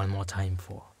perfect. One more time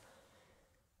for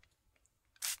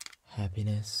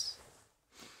happiness.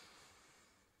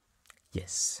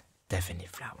 Yes, definitely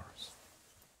flowers.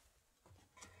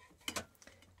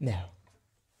 Now,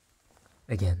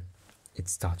 again, it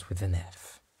starts with an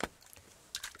F.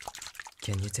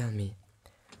 Can you tell me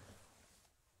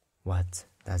what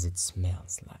does it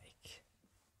smells like?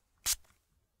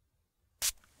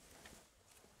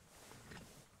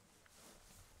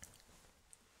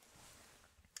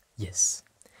 Yes,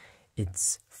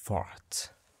 it's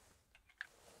fart.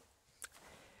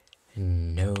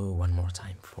 No, one more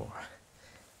time for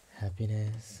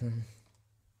happiness.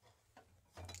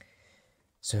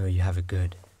 So you have a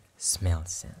good smell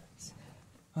sense.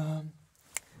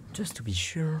 Just to be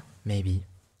sure, maybe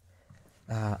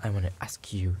I want to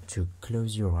ask you to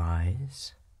close your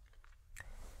eyes.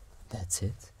 That's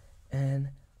it. And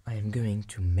I am going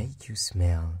to make you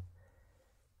smell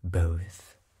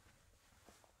both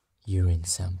urine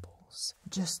samples,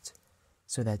 just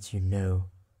so that you know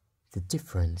the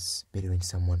difference between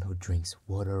someone who drinks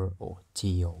water or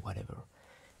tea or whatever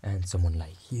and someone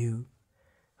like you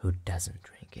who doesn't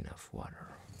drink enough water.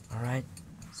 Alright?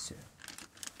 So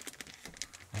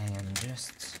I am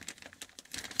just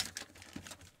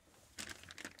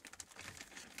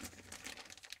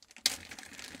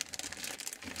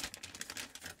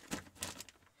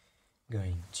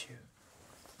going to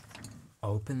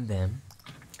open them.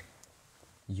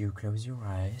 You close your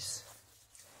eyes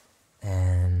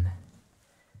and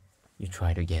you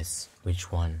try to guess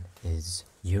which one is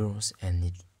yours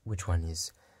and which one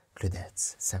is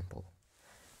Claudette's sample.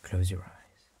 Close your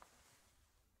eyes.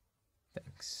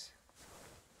 Thanks.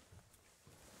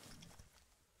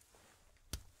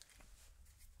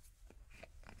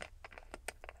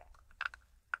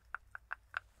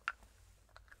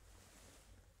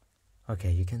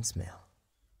 Okay, you can smell.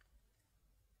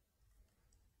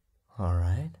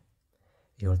 Alright.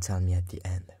 You'll tell me at the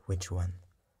end which one.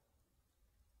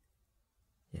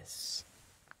 Yes.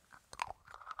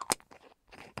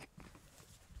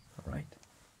 Alright.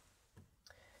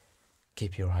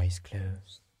 Keep your eyes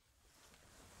closed.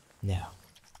 Now,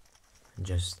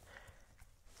 just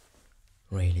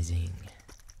releasing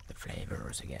the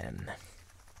flavors again.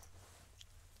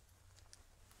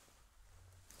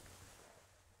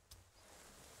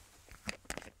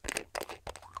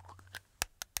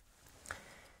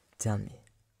 Tell me.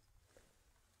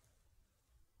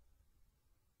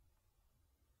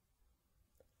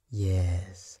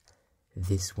 Yes,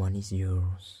 this one is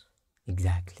yours.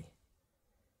 Exactly.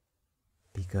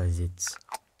 Because it's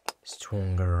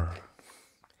stronger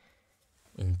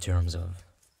in terms of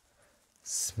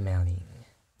smelling.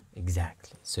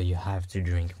 Exactly. So you have to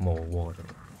drink more water.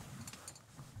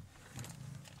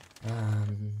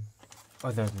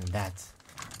 Other than that,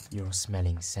 your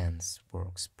smelling sense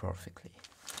works perfectly.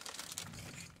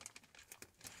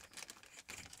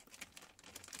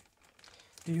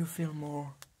 Do you feel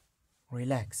more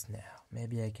relaxed now?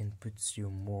 Maybe I can put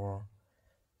you more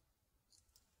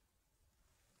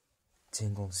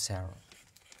tingle serum.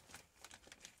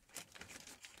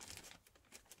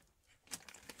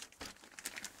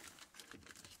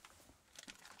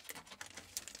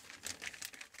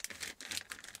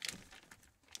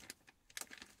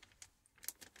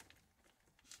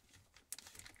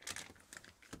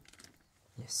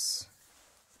 Yes,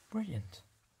 brilliant.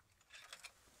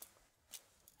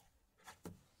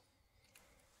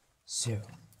 So,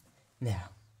 now,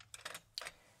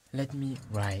 let me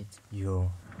write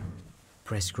your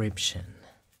prescription.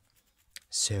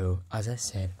 So, as I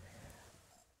said,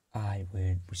 I will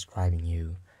be prescribing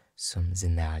you some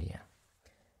Zenalia.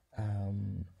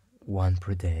 One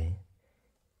per day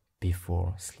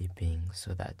before sleeping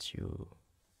so that you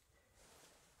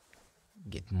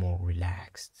get more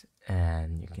relaxed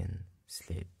and you can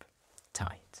sleep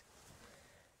tight.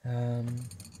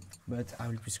 But I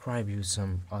will prescribe you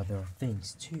some other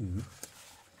things too.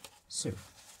 So,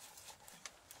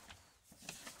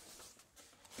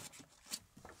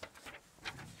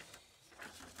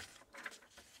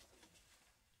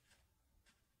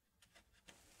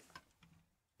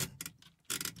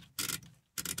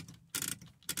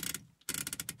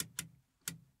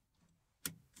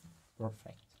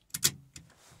 perfect.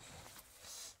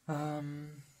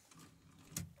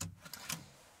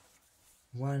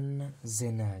 One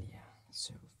Zenalia.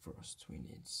 So first we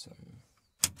need some.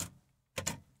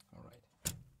 All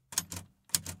right.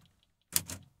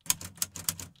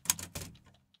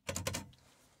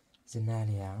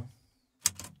 Zenalia.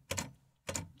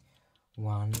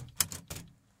 1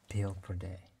 pill per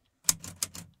day.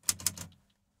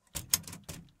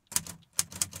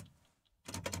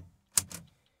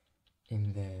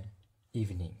 In the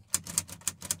evening.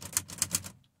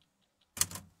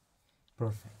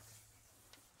 Perfect.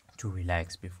 To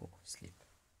relax before sleep.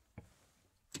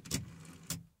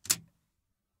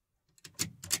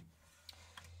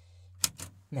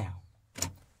 Now,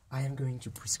 I am going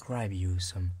to prescribe you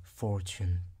some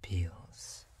fortune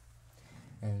pills.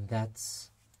 And that's,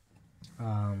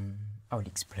 I will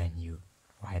explain you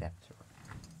right after.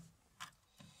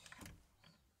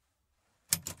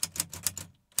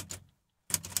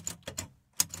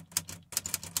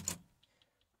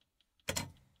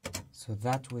 So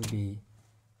that will be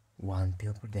 1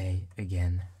 pill per day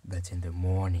again, but in the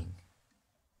morning.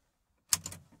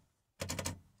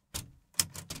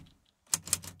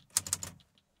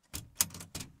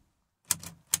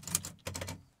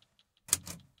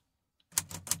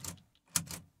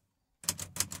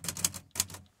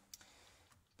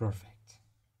 Perfect.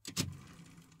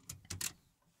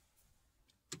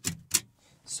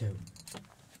 So,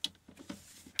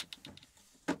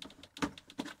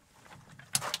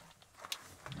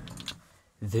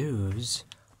 those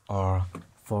are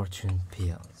fortune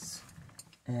pills,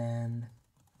 and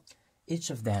each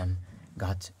of them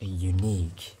got a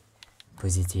unique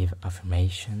positive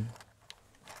affirmation,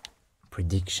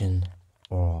 prediction,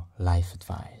 or life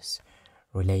advice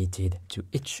related to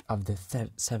each of the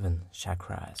 7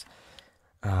 chakras,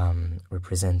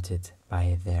 represented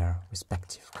by their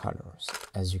respective colors.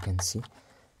 As you can see,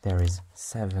 there is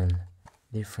 7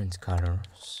 different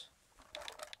colors: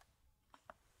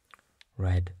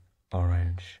 red,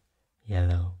 orange,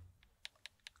 yellow,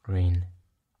 green,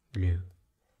 blue,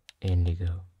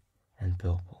 indigo, and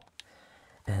purple.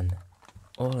 And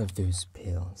all of those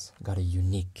pills got a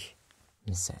unique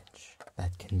message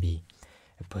that can be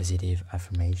a positive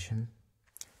affirmation,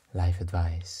 life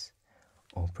advice,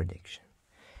 or prediction.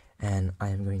 And I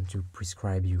am going to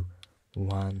prescribe you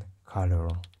 1 color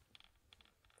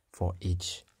for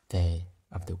each day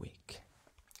of the week.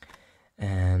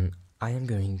 And I am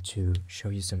going to show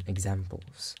you some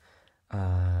examples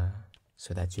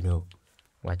so that you know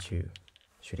what you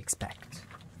should expect.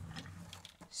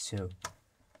 So,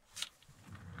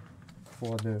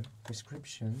 for the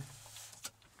prescription,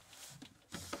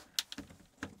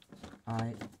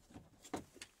 I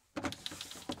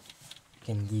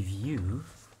can give you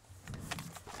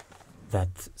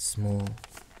that small,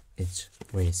 it's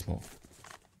really small,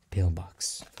 pill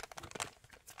box,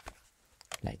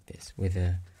 like this, with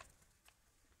a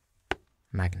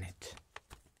magnet.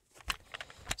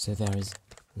 So there is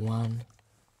 1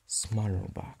 smaller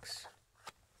box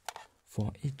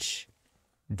for each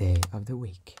day of the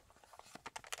week.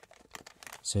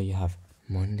 So you have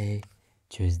Monday,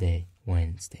 Tuesday,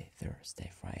 Wednesday, Thursday,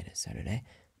 Friday, Saturday,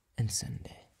 and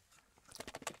Sunday.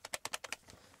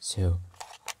 So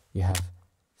you have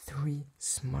 3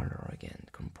 smaller again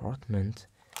compartments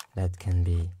that can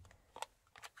be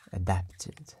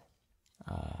adapted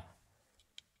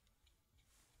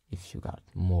if you got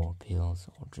more pills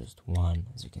or just 1,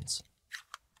 as you can see.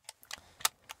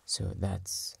 So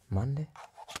that's Monday,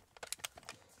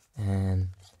 and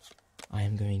I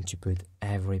am going to put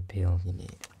every pill you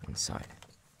need inside.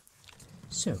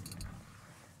 So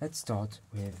let's start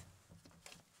with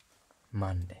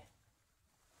Monday.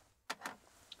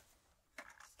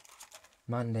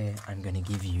 Monday, I'm gonna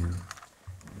give you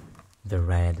the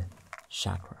red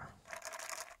chakra.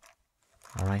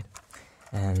 Alright?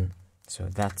 And so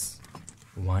that's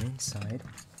 1 inside.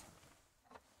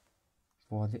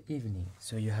 For the evening,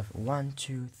 so you have 1,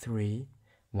 2, 3.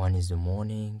 1 is the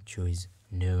morning, 2 is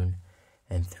noon,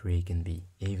 and 3 can be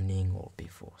evening or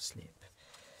before sleep.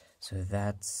 So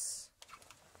that's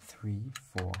 3,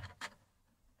 4.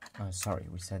 Oh, sorry,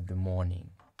 we said the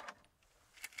morning.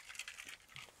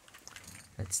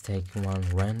 Let's take 1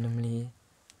 randomly.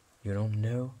 You don't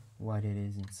know what it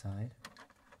is inside.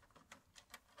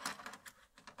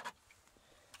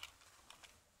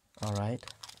 Alright.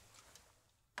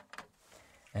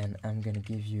 And I'm gonna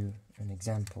give you an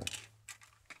example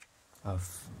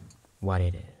of what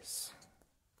it is.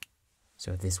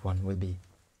 So this one will be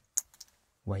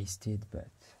wasted,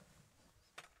 but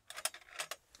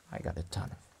I got a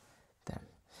ton of them.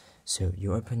 So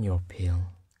you open your pill,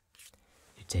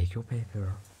 you take your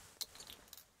paper,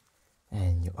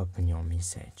 and you open your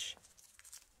message: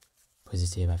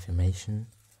 positive affirmation,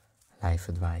 life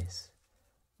advice,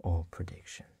 or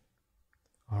prediction.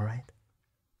 Alright?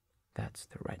 That's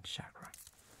the red chakra.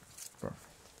 Perfect.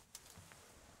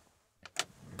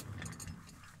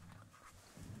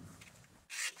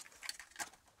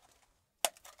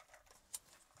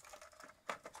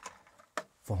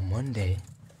 For Monday,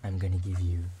 I'm gonna give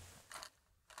you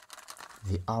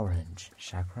the orange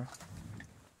chakra.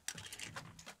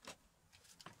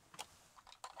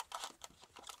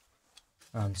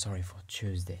 I'm sorry, for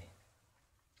Tuesday.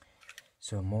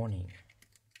 So morning,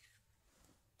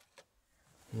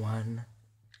 1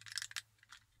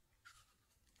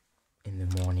 in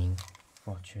the morning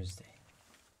for Tuesday.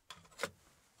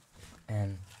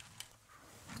 And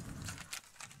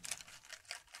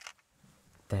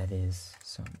that is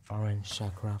some orange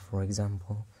chakra, for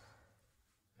example.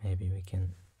 Maybe we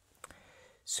can.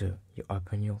 So you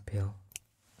open your pill,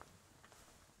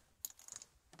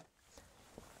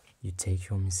 you take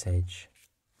your message,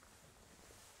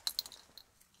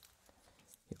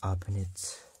 you open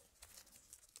it,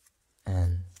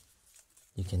 and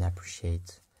you can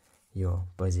appreciate your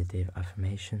positive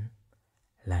affirmation,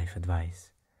 life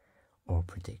advice, or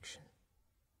prediction.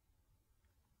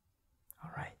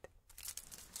 Alright.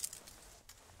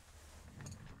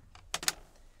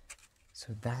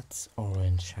 So that's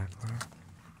orange chakra.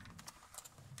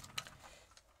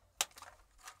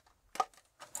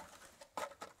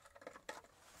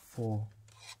 For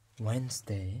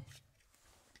Wednesday,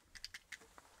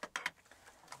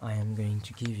 I am going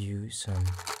to give you some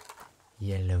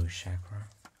yellow chakra.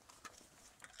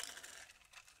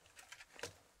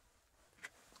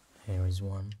 Here is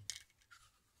one.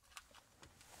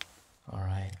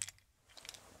 Alright.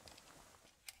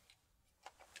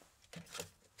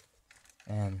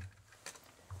 And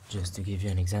just to give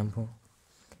you an example,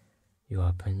 you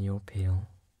open your pill,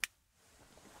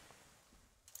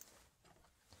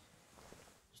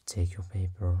 you take your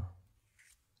paper,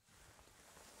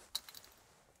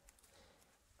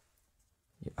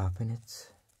 you open it,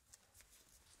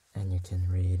 and you can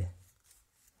read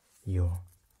your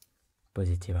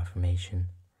positive affirmation,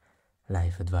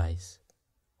 life advice,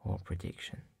 or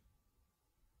prediction.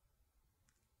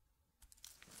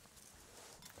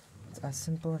 It's as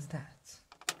simple as that.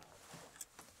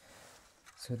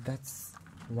 So that's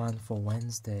one for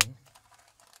Wednesday.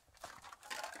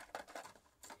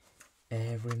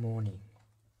 Every morning.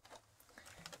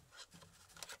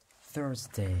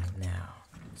 Thursday now.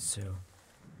 So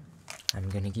I'm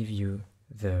gonna give you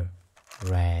the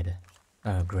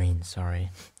green,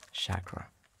 chakra.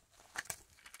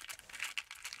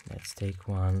 Let's take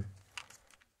one.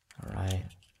 Alright,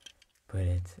 put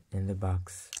it in the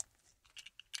box.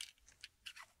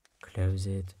 Close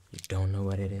it. You don't know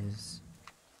what it is.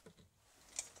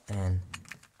 And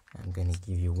I'm gonna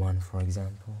give you one for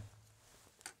example.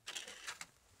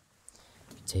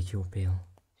 You take your pill,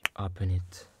 you open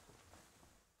it,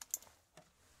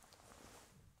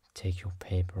 take your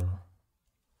paper,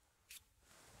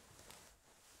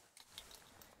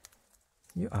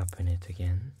 you open it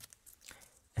again,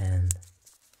 and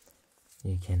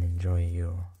you can enjoy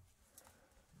your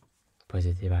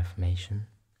positive affirmation,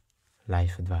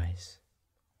 life advice,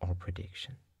 or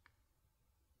prediction.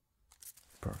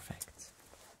 Perfect.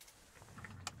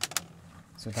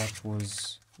 So that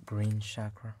was green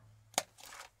chakra.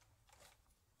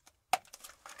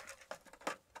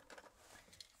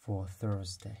 For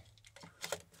Thursday.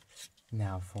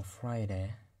 Now for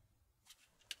Friday,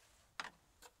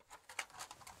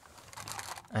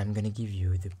 I'm gonna give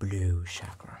you the blue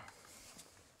chakra.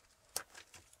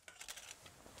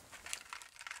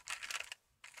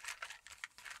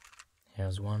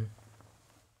 Here's one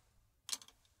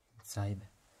inside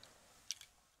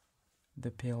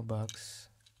the pill box.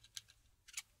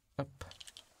 Up.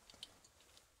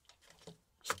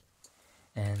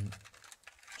 And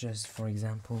just for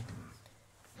example,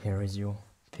 here is your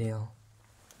pill.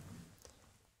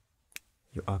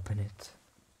 You open it.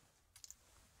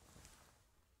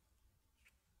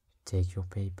 Take your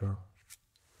paper.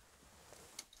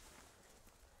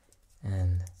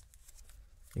 And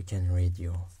you can read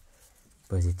your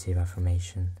positive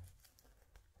affirmation,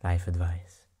 life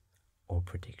advice, or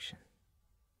prediction.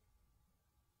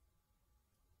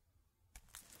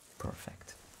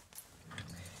 Perfect.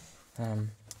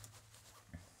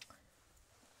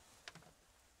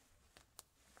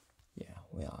 Yeah,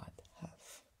 we are at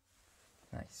half.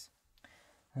 Nice.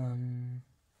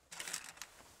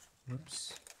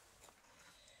 Whoops.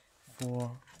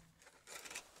 For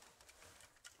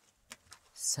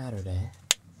Saturday,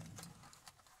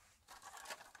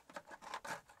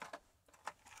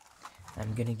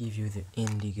 I'm gonna give you the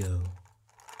indigo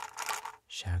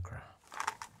chakra.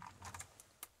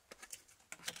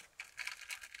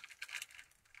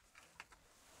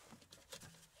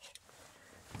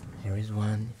 Here is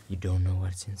one, you don't know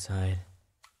what's inside,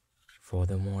 for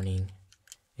the morning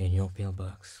in your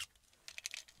pillbox.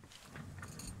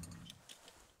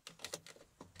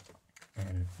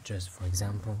 And just for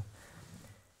example,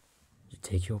 you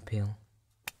take your pill,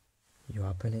 you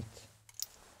open it,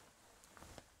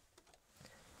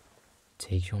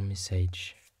 take your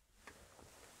message,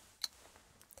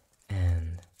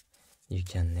 and you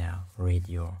can now read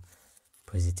your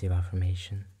positive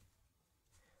affirmation,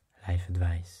 life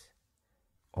advice,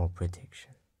 or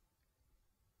prediction.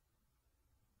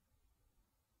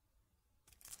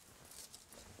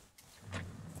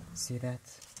 See that?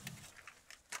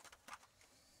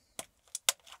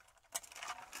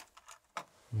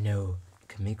 No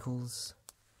chemicals,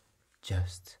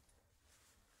 just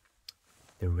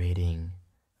the reading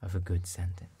of a good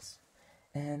sentence.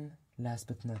 And last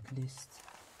but not least,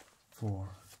 for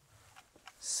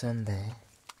Sunday,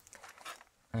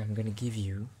 I'm gonna give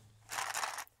you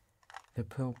the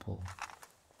purple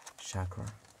chakra.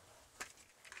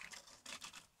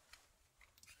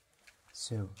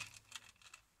 So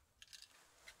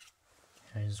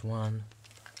here's one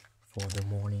for the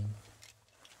morning,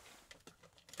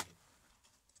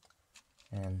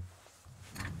 and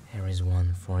here is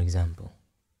one for example.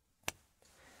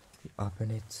 You open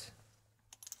it,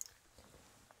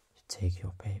 you take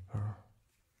your paper,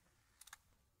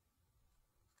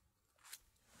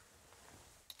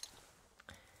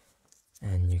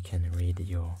 you can read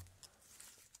your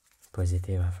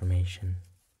positive affirmation,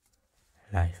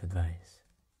 life advice,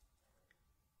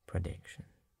 prediction.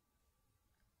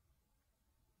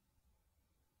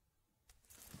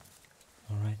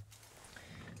 Alright,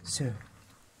 so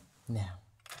now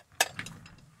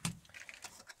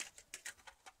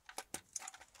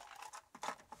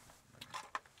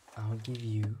I'll give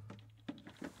you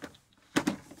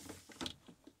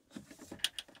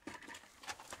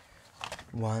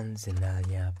one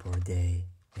Zenalia per day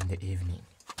in the evening.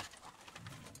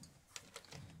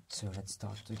 So let's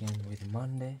start again with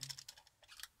Monday.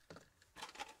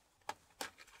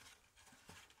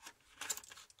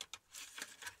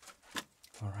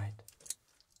 All right.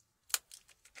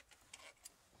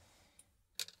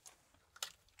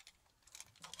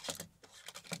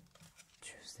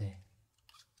 Tuesday.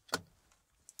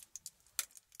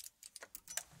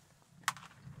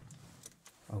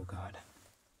 Oh God.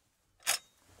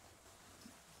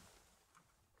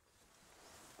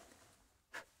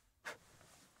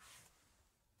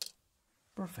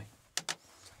 Perfect.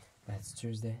 That's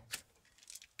Tuesday.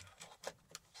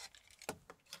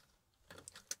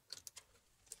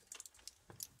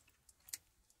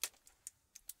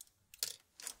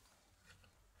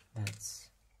 That's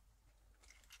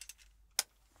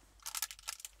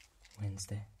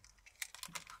Wednesday.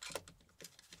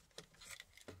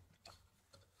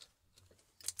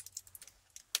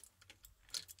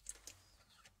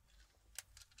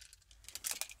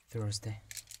 Thursday.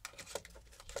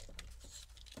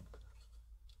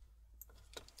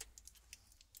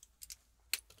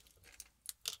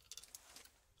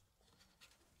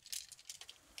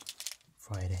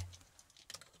 Friday.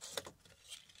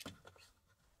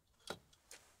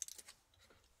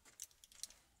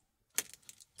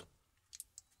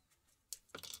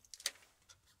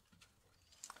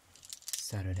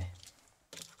 Saturday.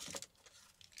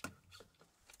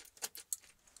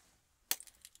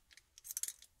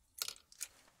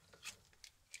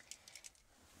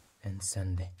 And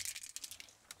Sunday.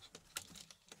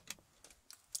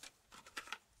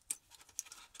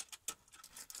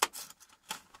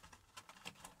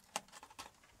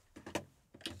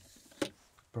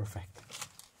 Perfect.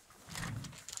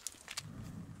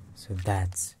 So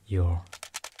that's your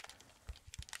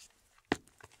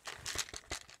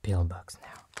pill box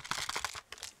now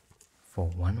for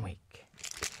 1 week.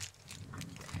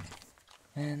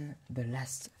 And the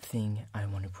last thing I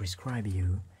want to prescribe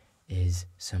you is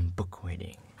some book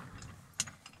reading.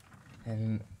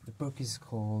 And the book is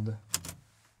called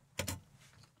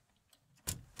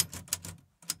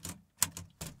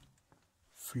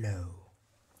Flow.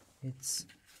 It's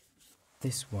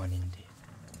this one indeed.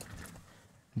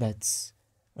 That's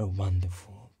a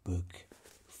wonderful book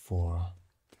for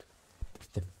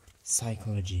the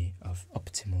psychology of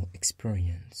optimal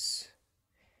experience.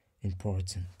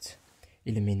 Important.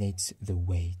 Illuminates the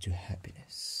way to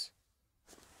happiness.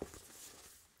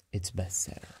 It's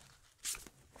bestseller.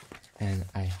 And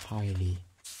I highly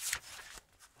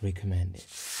recommend it.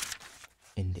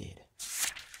 Indeed.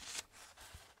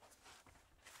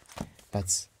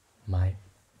 That's my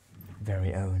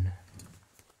very own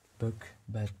book,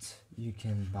 but you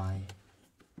can buy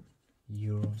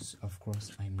yours. Of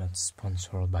course, I'm not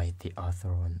sponsored by the author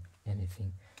or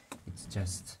anything. It's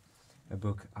just a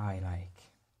book I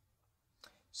like.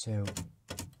 So,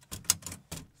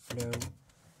 Flow,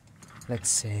 let's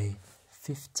say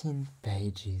 15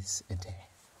 pages a day.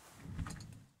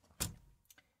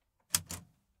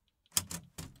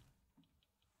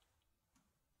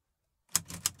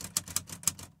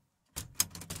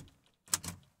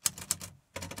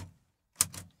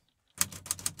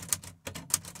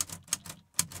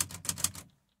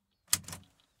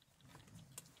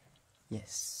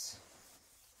 Yes.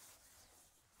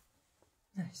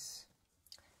 Nice.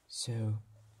 So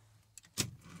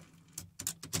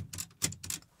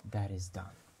that is done.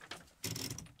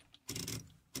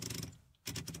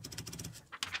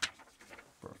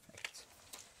 Perfect.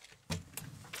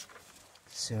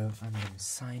 So I'm going to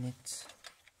sign it.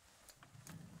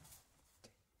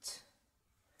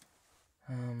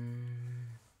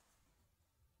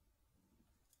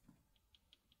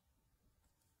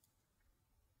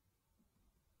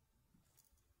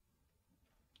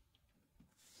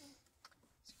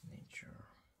 Signature.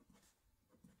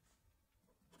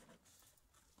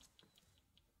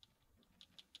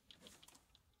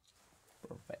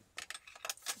 Perfect.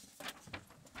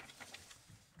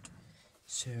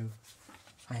 So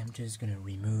I am just gonna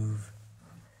remove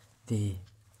the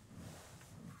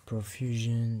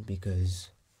perfusion because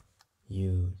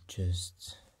you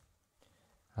just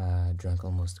drank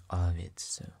almost all of it,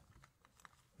 so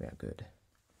we are good.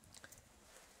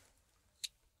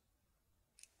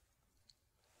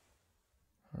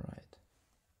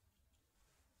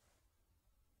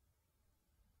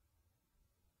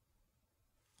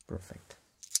 perfect.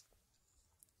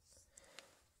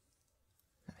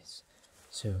 Nice.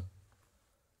 So,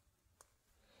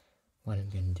 what I'm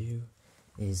gonna do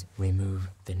is remove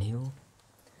the needle.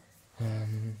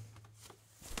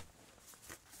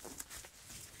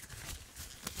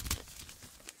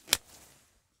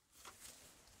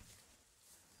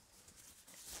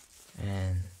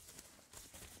 And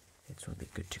it will be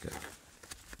good to go.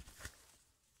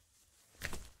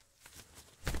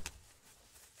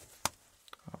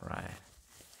 Alright.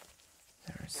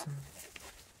 There are some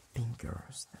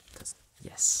fingers that doesn't.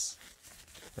 Yes.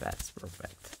 That's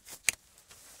perfect.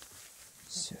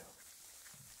 So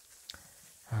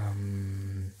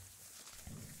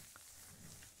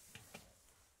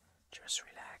just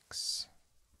relax.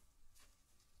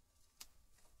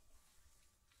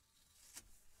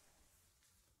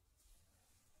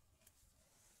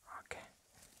 Okay.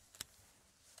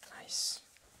 Nice.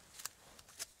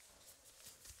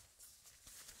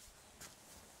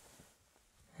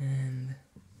 And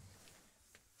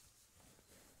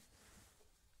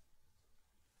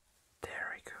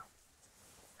there we go.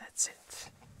 That's it.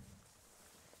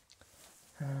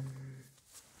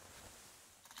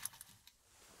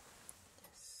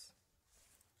 Yes.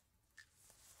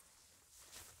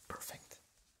 Perfect.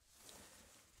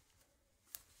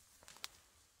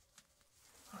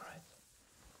 All right.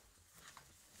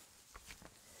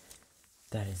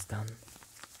 That is done.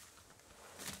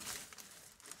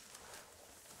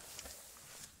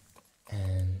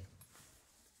 And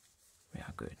we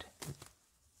are good.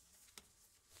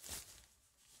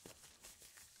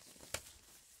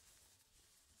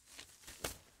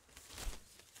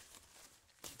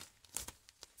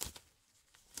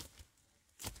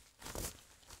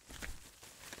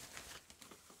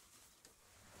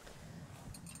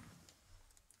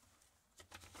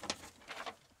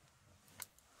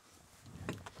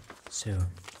 So,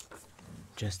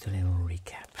 just a little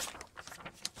recap.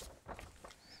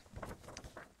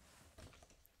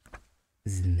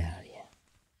 Zinalia.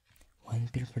 1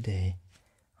 pill per day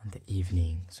on the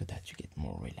evening so that you get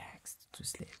more relaxed to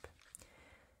sleep.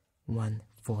 1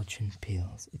 fortune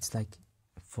pills. It's like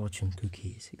fortune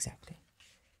cookies, exactly.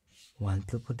 1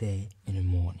 pill per day in the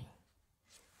morning.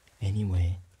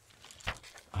 Anyway,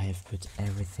 I have put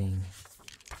everything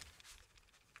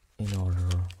in order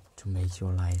to make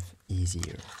your life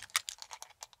easier.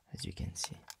 As you can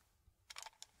see,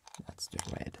 that's the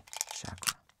red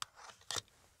chakra.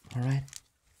 Alright,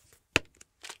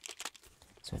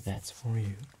 so that's for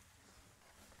you.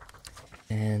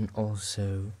 And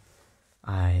also,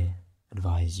 I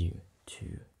advise you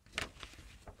to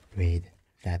read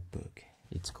that book.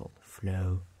 It's called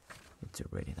Flow. It's a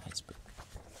really nice book.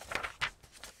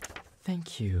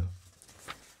 Thank you.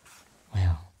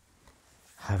 Well,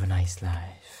 have a nice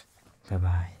life. Bye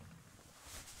bye.